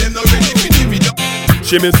belly, y'all them not ready for the video.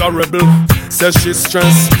 She miss a rebel. says she's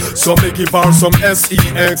stressed, so me give her some sex.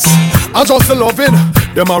 I just loving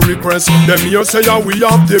them a request. Them here say we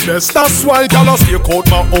have the best. That's why gal a stake out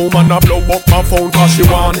my home and a blow up my phone, cause she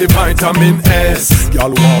want the vitamin S.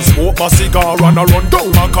 Gal want smoke my cigar and a run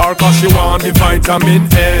down my car, cause she want the vitamin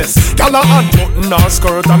S. Gal a unbutton her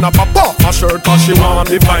skirt and a pop off my shirt, cause she want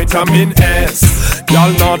the vitamin S.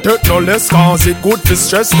 Gal not take no less, cause it good to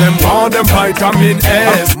stress. Them want them vitamin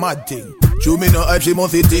S. Mad thing. True me no hype, she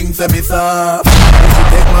must think say me soft. If she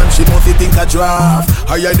take man, she must think a draft.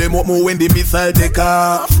 Higher them up more when the missile take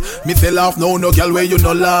off. Me say laugh, no girl where you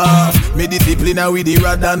no laugh. Me discipline her with the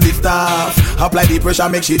rod and the staff. Apply the pressure,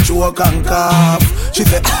 make she choke and cough. She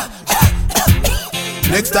say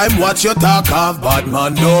next time watch your talk off. Bad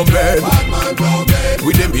man no bed.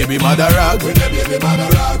 With them baby mother rag.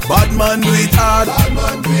 Bad man do it hard.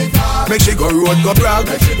 Make she go road go brag.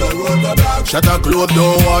 Shut her clothes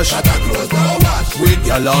don't wash. With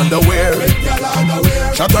y'all underwear.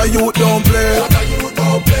 Shut her youth don't play.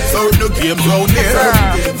 Serve the games round here.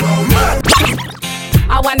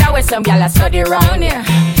 I wonder where some y'all study round here.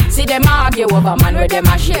 See them argue over man where them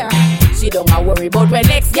a share. See don't a worry about when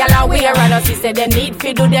next y'all are wear. And us say them need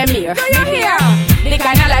to do them here. Do you hear? The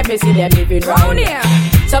kind of life me see them living round here.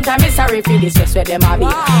 Sometimes it's sorry for this just where them a be.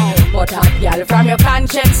 But hot y'all from your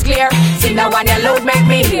conscience clear. See now one your load make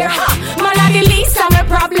me hear. Man a the least of my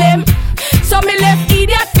problem. So me left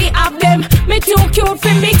idiot fi have them. Me too cute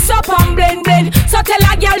fi mix up and blend. So tell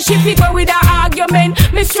a girl she fi go with her argument.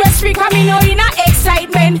 Me stress free cause me know in a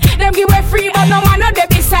excitement. Them give way free but no man no dey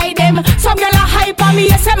beside them. Some girl a hype on me,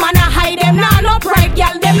 yes a man a hide them. Nah no pride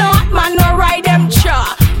girl, them no hot man no ride them.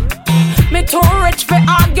 Cha. Me too rich fi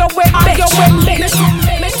argue with bitch.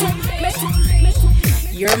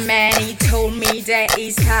 Your man, he told me that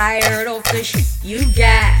he's tired of the shit you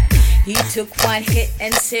got. He took one hit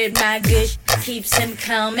and said my good keeps him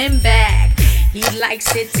coming back. He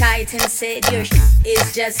likes it tight and said your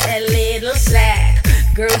is just a little slack.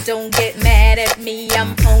 Girl, don't get mad at me,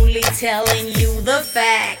 I'm only telling you the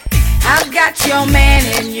fact. I've got your man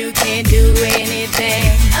and you can't do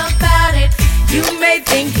anything about it. You may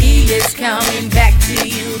think he is coming back to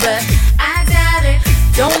you, but I doubt it.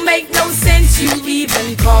 Don't make no sense you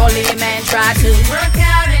even call him and try to work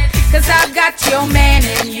out it. Cause I've got your man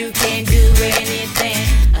and you can't do anything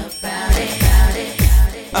about it.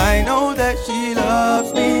 I know that she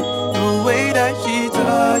loves me, the way that she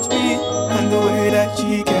touched me, and the way that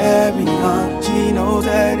she carried me on. She knows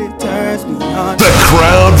that it turns me on. The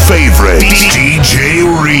crowd favorite, DJ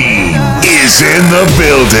Reemie, is in the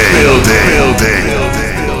building.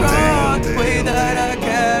 The way that I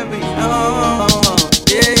carry on.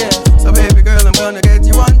 Yeah. So baby girl, I'm gonna get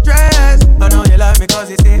you undressed. I know you like me cause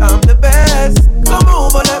you say I'm the best. Come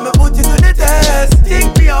over, let me put you to the test.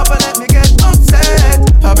 Take me up and let me get upset.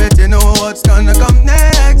 I bet you know what's gonna come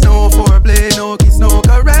next. No foreplay, no kiss, no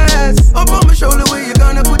caress. Up on my shoulder where you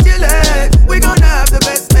gonna put your leg. We gonna have the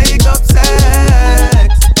best makeup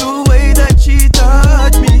sex. The way that she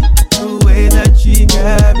touched me, the way that she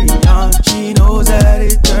carried on. She knows that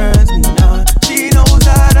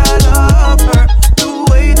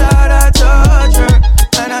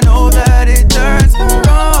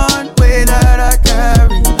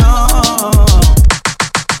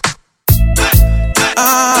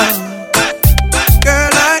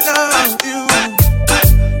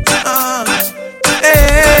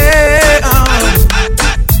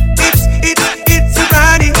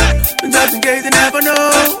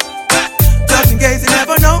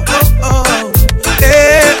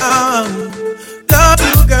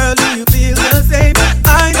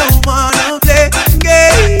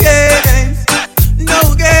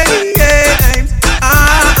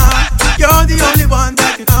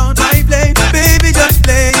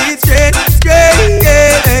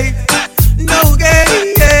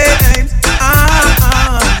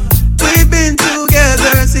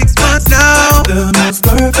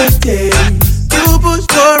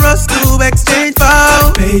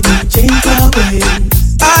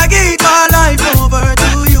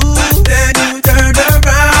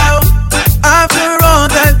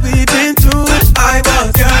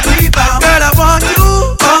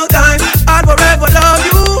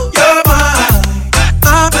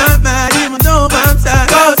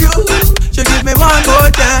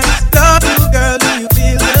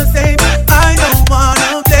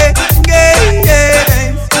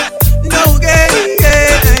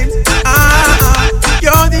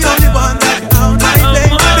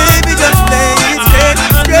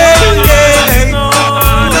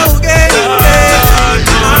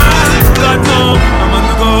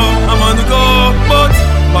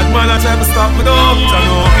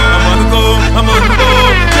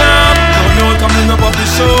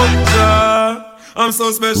I'm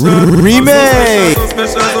so special. Reemie.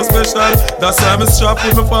 So special. That's why I'm strapped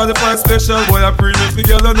with my 45 special. Boy, I bring it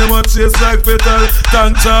together and them a chase like petal.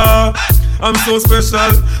 Tanja. I'm so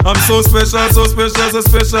special. So special.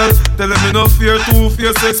 Tell them me no fear, two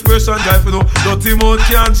fierce expression. Guy for no dirty mouth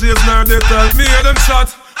can't chase nor they tell me hear them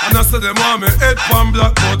shot. And I say them want me head pan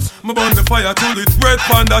black, but me burn the fire to it bread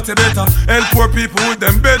pan that you better. Help poor people with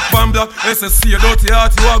them bed pan black. SSC a dirty heart,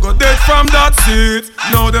 you a go dead from that seat.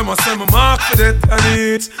 Now them a say me mark for that and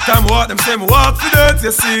each time walk them say me walk for that, you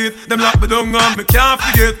see it. Them lock me down and me can't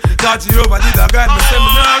forget. God Jehovah did a guide me, say me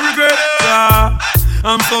not regret.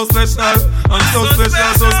 I'm so special. So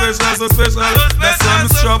special. That's why I'm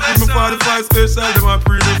strapped with my 45 special. Them a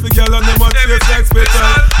pretty for girl and them a taste like special.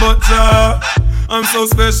 But I'm so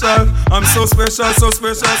special. So special.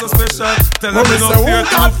 Tell them me no fear,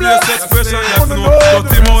 two face expression. Yes, no,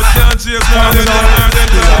 dirty mouth can't chase now.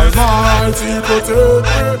 Almighty protect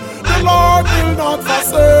me. The Lord will not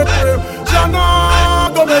forsake me. Jana,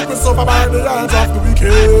 don't make me suffer by the hands of the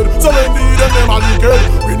wicked. So indeed them are wicked.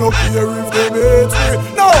 We no care if they hate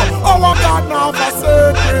me. No, our God now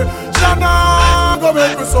forsake me. Jana, don't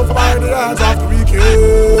make me suffer by the hands of the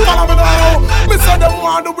wicked. Follow me now. Me say them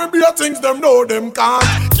want to be things them know them can't.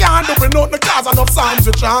 Can't do it nothing cause enough psalms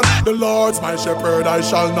to chant. The Lord's my shepherd, I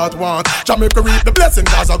shall not want. Jamaica reap the blessing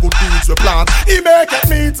cause of good deeds we plant. He maketh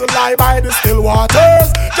me to lie by the still waters.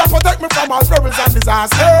 Jah protect me from all perils and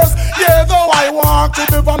disasters. Yeah, though I walk through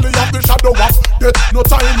the valley of the shadow of death, no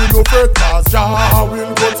time in no fret cause Jah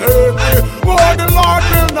will protect me. Oh, the Lord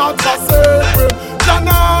will not forsake me. Jah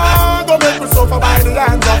nah go make me suffer by the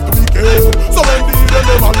hands of the wicked. So indeed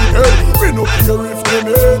them are wicked. We no care if they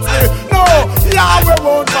hate me. No, Yahweh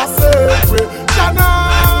won't forsake me. Jah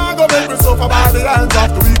nah go make me suffer by the hands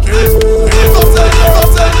of the wicked.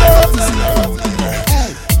 Hey,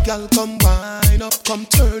 girl, come wind up, come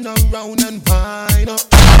turn around and wind up.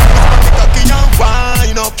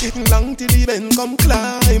 Wine up, kick long till the men come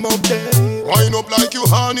climb up there. Wine up like you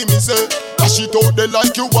honey, me say. Dash it out there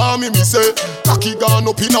like you want me say. Cocky gone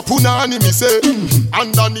up in a punani, me say.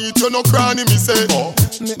 Underneath you no cranny, me say.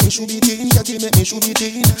 Make me shoot it in, catty, make me shoot it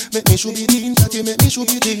in. Make me shoot it in, catty, make me shoot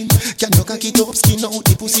it in. Can you cock it up, skin out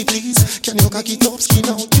the pussy, please? Can you cock it up, skin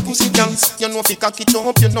out the pussy, please? You know if you cock it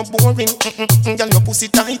up, you're not boring. Girl, your pussy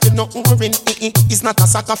tight, you're not boring. It's not a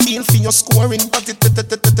soccer field for your scoring, but it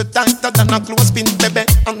tighter than a clothespin, baby.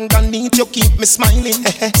 Underneath you keep me smiling.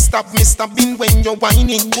 Stop me stopping when you're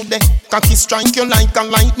whining. Good day, cocky strike you like a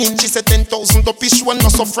lightning. She said 10,000 up each one,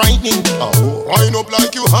 not so frightening. Wine up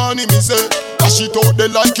like you honey, me say. Dash it out there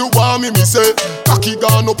like you want me say. Cocky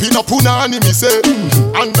gone up in a punani, me say.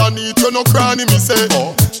 Underneath you no cranny, me say.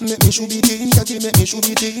 Make me shoot it in, catty, make me shoot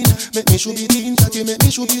it in. Make me shoot it in, catty, make me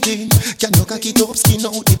shoot it in. Can you cock it up, skin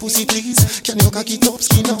out the pussy, please? Can you cock it up,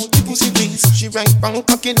 skin out the pussy, please? She right bang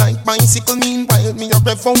cocky like bicycle, meanwhile me a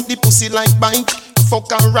rev out the pussy like bike. Fuck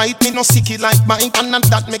her right, me no sicky like Mike. And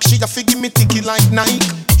that make she a figgy me ticky like Nike.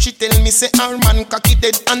 She tell me say her man cocky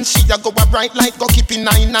dead and she a go a bright like go keep in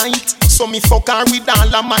night. So me fuck her with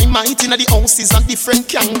all of my might. Inna the house is a different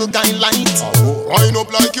candle guy light. Wine up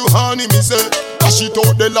like you honey, me say. Dash it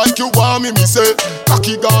out there like you want me say.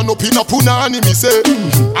 Cocky gone up in a punani, me say.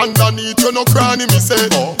 Underneath you no cranny, me say.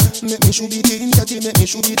 Make me shoot it in, catty, make me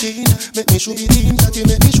shoot it in. Make me shoot it in, catty,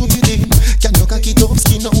 make me shoot it in. Can you cock it up,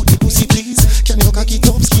 skin out the pussy, please? Can you cock it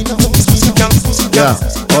up, skin out, skin out, pussy, yeah,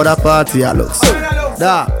 how the party a looks.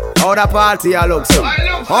 Da, how the party a looks.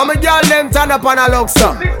 How me girl them turn up and a looks.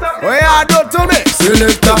 What you do to me?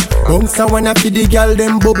 Selector, bounce when I feed the girl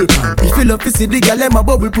them bubble pan. If you love to see the girl them a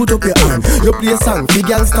bubble, put up your hand. You play a song, the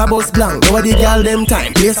girl star bus blank. Now the girl them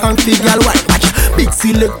time, play a song, the girl white. Watch, big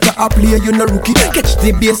selector a play, you no rookie. Catch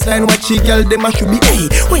the baseline, watch the girl them a should be. Hey,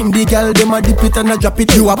 when the girl them a dip it and a drop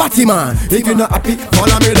it, you a batty man. If you not happy,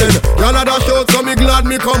 follow me then. Y'all a dash out, so me glad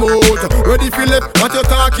me come out. Ready Philip, what you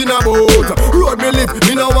talking about? Road me live,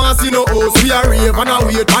 me no want see no host. We a rave and a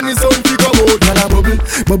wait, and the sun fi come out. Gyal a bubble,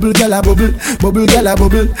 bubble gyal a bubble, bubble gyal a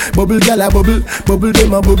bubble, bubble gyal a bubble, bubble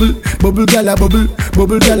dem a bubble, bubble gyal a bubble,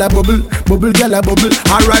 bubble gyal a bubble, bubble gyal a bubble.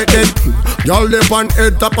 Alright then, y'all dem on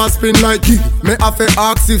head top a spin like it. Me have to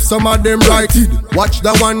ask if some of them right it. Watch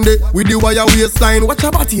the one day with the wire waistline. Watch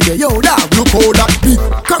a body there, yo dog. Look how that big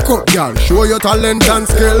cock up, y'all. Show your talent and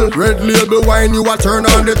skill. Red label wine, you a turn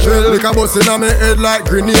on the trail. Like a bus in me head like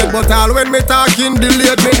grenade, but all when me talking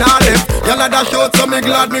delayed, me nah left. Y'all a dash out, so me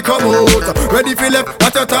glad me come out. Ready Philip,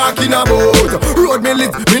 what you talking about? Road me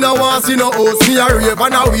live, me no want see no host. Me a rave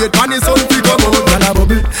and a wait, and the sun fi come out. Gyal a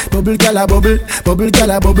bubble, bubble gyal a bubble, bubble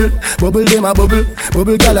gyal a bubble, bubble dem a bubble,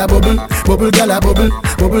 bubble gyal a bubble, bubble gyal a bubble,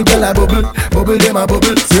 bubble gyal a bubble, bubble dem a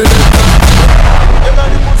bubble. You got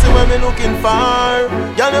the pussy when me looking for.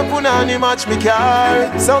 Y'all no punani match me car.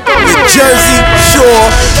 So come Jersey Shore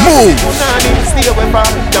move. Punani stay away from.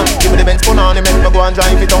 Give me the Benz punani, make me go and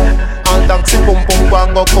drive it on. All taxi pum pum go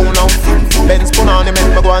and go cool now. Benz punani,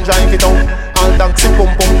 make me go and drive it on. All taxi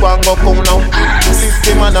pum pum go and go cool now.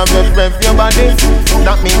 50 man a rev your body.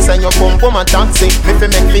 That means when you pum pum a taxi. Me fi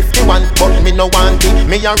make 51, but me no want it.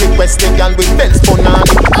 Me a request the girl with Benz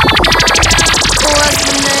punani. What's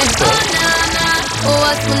my name?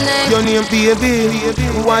 What's my name? Your name baby,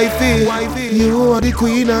 wifey. You are the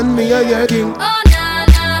queen and me a your king. Oh na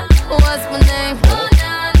na. What's my name? Oh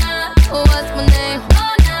na na. What's my name?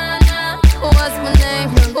 Oh na na. What's my name?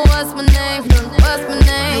 What's my name? What's my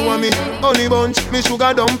name? You want me honey bunch, me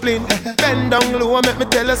sugar dumpling. Bend down low and make me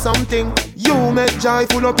tell you something. You make joy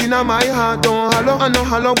full up in my heart. Don't hollow, I know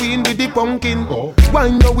Halloween with the pumpkin.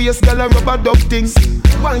 Wind your waist, girl, a rubber duck thing.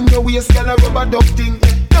 Wind your waist, girl, a rubber duck thing.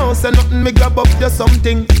 Don't say nothing, me grab up just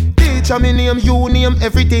something. Teacher me name, you name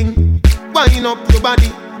everything. Wind up your body,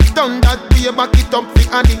 turn that way, back it up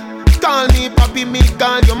for Addy. Call me papi, me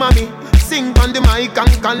call your mommy. Sing on the mic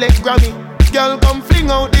and collect Grammy. Girl, come fling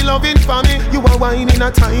out the loving for me. You are whining a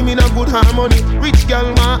time in a good harmony. Rich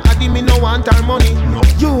girl, ma, Addy, me no want her money.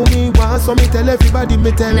 You me want, so me tell everybody,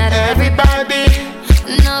 me tell not everybody.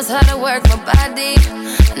 Knows how to work my body,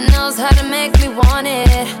 knows how to make me want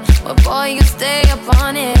it. But boy, you stay up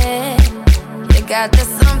on it. You got this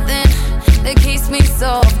something that keeps me so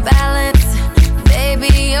off balance.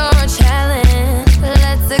 Baby, you're a challenge.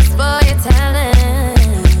 Let's explore your talent.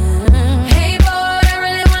 Hey boy, I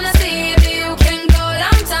really wanna see if you can go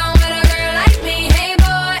downtown with a girl like me. Hey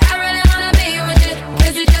boy, I really wanna be with you,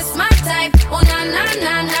 'cause you're just my type. Oh na na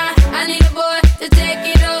na na, I need a boy to take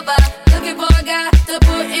it over. Looking for a guy to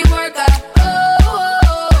put in work up.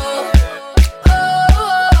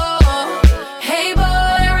 Hey boy,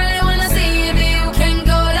 I really wanna see if you can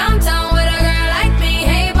go downtown with a girl like me.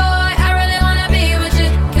 Hey boy, I really wanna be with you,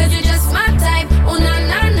 'cause you're just my type. Oh na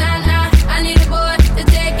na na na, I need a boy to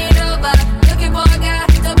take it over. Looking for a guy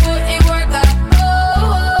to put in work up.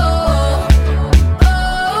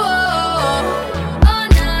 Oh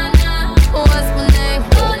na na, what's my name?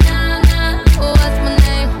 Oh na na, what's my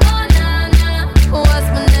name? Oh na na, what's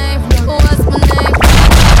my name? What's my name?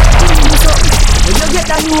 When you get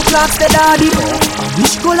that new clocks, the daddy.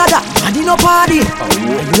 Which color that? Daddy no party.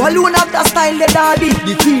 You alone have that style, the daddy.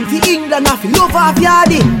 The queen for England, I feel love of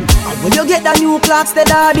yardy. And when you get that new clocks, the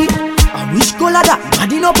daddy. Which color that?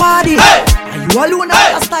 Daddy no party. You alone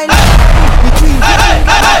have that style, the queen for England,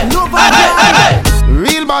 I feel love of yardy.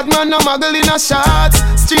 Real bad man, no muggle in a shots.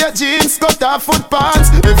 Straight jeans, cut off foot pants.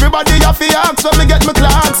 Everybody have to ask when me get my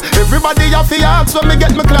clocks. Everybody have to ask when me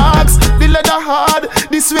get my clocks. The leather hard,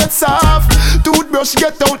 the sweat soft. Toothbrush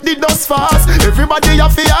get out the dust fast. Everybody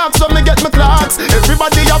have to ask when me get my clocks.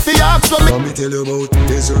 Everybody have to ask when me. Let me tell you about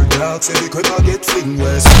desert dogs. Say the crib I get fling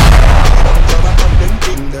west. Them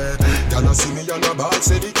king there. Can I see me on a ball?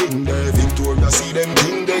 Say the king there. Victoria see them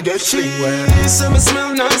king they get fling west. Some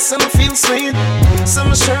smell nice, some feel sweet.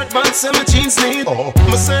 Some shirt but some jeans neat.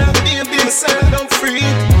 Myself, baby, myself, I'm free.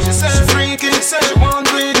 She said freaky, said she want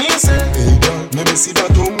to eat. He said, hey girl, let me see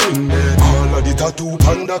that tongue ring there. All of the tattoo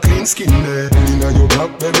panda clean skin there. Inna your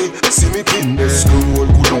black belly, see me pin there. Scroll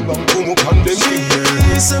good down and come up on them skin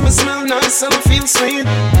there. Some smell nice, some feel sweet.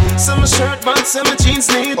 Some shirt but some jeans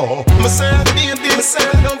neat. Myself, baby,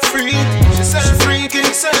 myself, I'm free. She said freaky,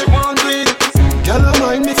 said she want to eat. Girl, I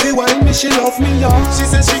mind me, fi wine me, she love me, yeah. She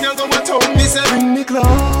said she don't go at home, me said bring me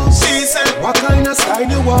close. She said what kind of style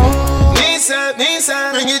you want? Me said,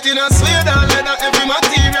 bring it in a suede and leather, every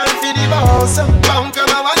material for the boss. Punk and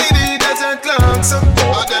I want to be desert clocks.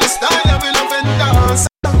 All them style I will up and dance.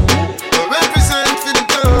 Represent for the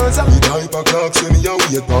cause. The type of clocks when me a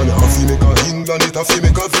wait man. Half fi make a England, it half fi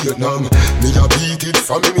make a Vietnam. Me a beat it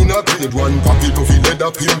from me in a grade one. Pop it off it leather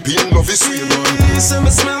pimpin', love it sweet man. Some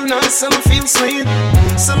smell nice, some feel sweet.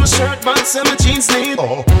 Some shirt but some jeans neat.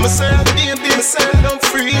 Myself, baby, myself, I'm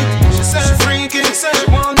free. She said freaky, said she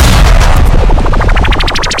want.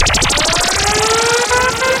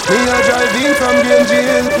 Me a driving from Green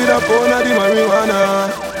Jail with a pound of the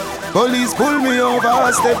marijuana. Police pull me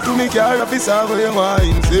over, step to me car, officer where you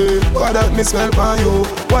wine. Say, what that me smell for you?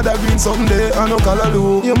 What that green someday, I no color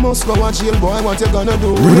do. You must go and jail, boy, what you gonna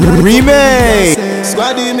do? Reemie!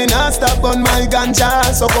 Squaddy, me not stop on my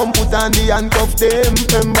ganja, so come put on the handcuff them.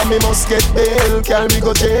 Remember me must get bail, carry me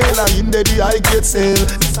go jail, and in the I get sale.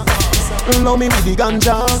 Love me with the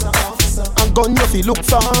ganja, and gun you fi look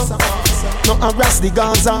for. No harass the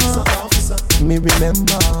Gaza. me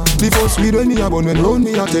remember. The first weed when me a bun when round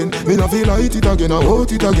me a 10. Me no feel light it again, I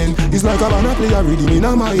hold it again. It's like a banana play a rhythm in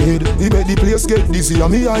my head. He make the place get dizzy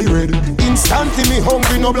and me eye red. Instantly me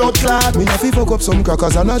hungry, no blood clot. Me have to fuck up some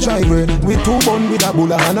crackers and a dry bread. With 2 bun with a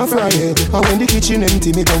bulla and a fry head. And when the kitchen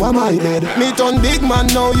empty, me go on my bed. Me turn big man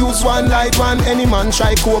now, use one light one. Any man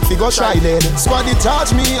try coke, fi go try dead. Squaddy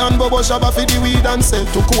charge me and Bobo Shabba for the weed and said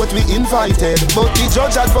to court we invited. But the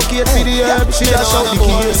judge advocate for the herb. She a shout the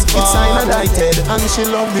case, it's signed and lighted. And she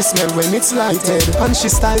love the smell when it's lighted. And she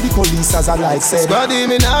style the police as I like said. Squaddy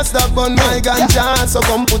me not stop on my ganja. So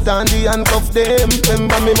come put on the handcuff them.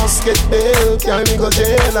 Remember me must get bail. Carry me go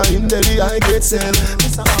jail and in the I get sell.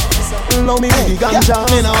 Love me with the ganja.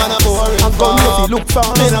 Me no wanna bore it. I'm gonna if you look for.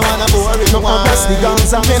 Me no wanna bore it. No one pass the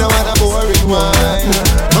ganja. Me no wanna bore it. Why?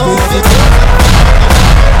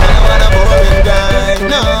 Boring guy.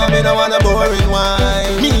 No, me don't want a boring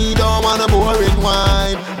wine. Me don't want a boring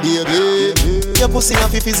wine. Baby, your pussy not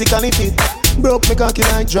physically fit. Broke me cocky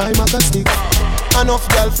like dry maca stick. Enough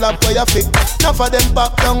girl flap where you fit. Enough of them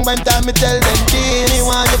pop down when time me tell them this. Me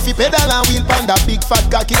want you fi pedal and wheel pan that big fat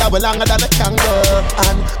cocky that will longer than a kangaroo.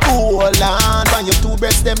 And hold on when your 2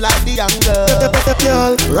 breasts them like the angle.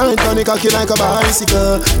 Girl, ride on the cocky like a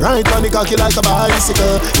bicycle. Ride on the cocky like a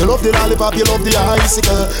bicycle. You love the lollipop, you love the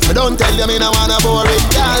icicle. But don't tell you me no wanna bore it,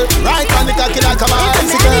 girl. Ride on the cocky like a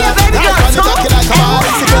bicycle. Ride on the cocky like a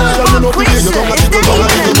bicycle. Girl, you know the you come and tickle, come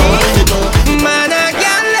and tickle, come and tickle. Man, I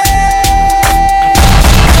can't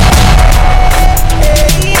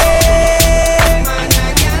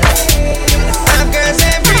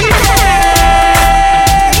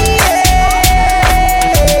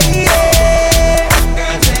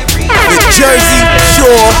Jersey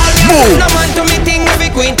Shore move. No man to me thing, every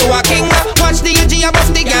queen to a king. Watch the UG above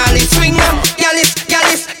the galley swing.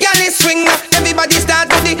 Galley swing. Everybody start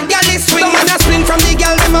to the galley swing. Man a swing from the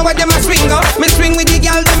gal them a where them a swing. Me swing with the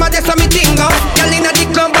gal them a that's how me ting. Gal inna the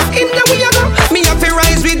club, in the way I go. Me have to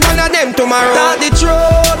rise with one of them tomorrow. Start the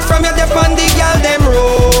truth from your dep on the gal them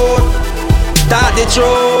road. Start the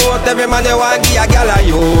truth, every man they want give a gal a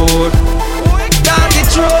youth. Start the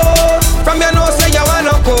truth from your nose say you want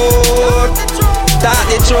no coat. Start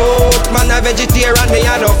the truth, man a vegetarian, me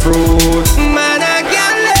a no fruit. Man a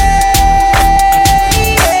gal.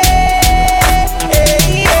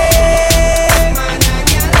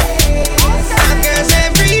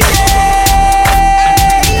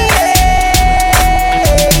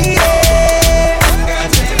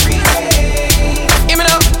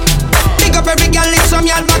 From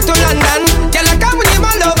yard back to London, girl I come with him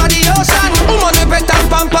all over the ocean. Woman with pet and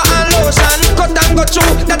pamper and lotion. Cut and go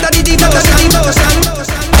through, that a the devotion.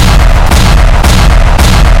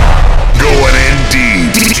 Going in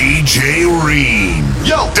deep, DJ Reem.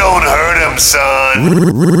 Yo, don't hurt him, son.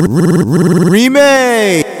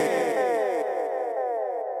 Reemie.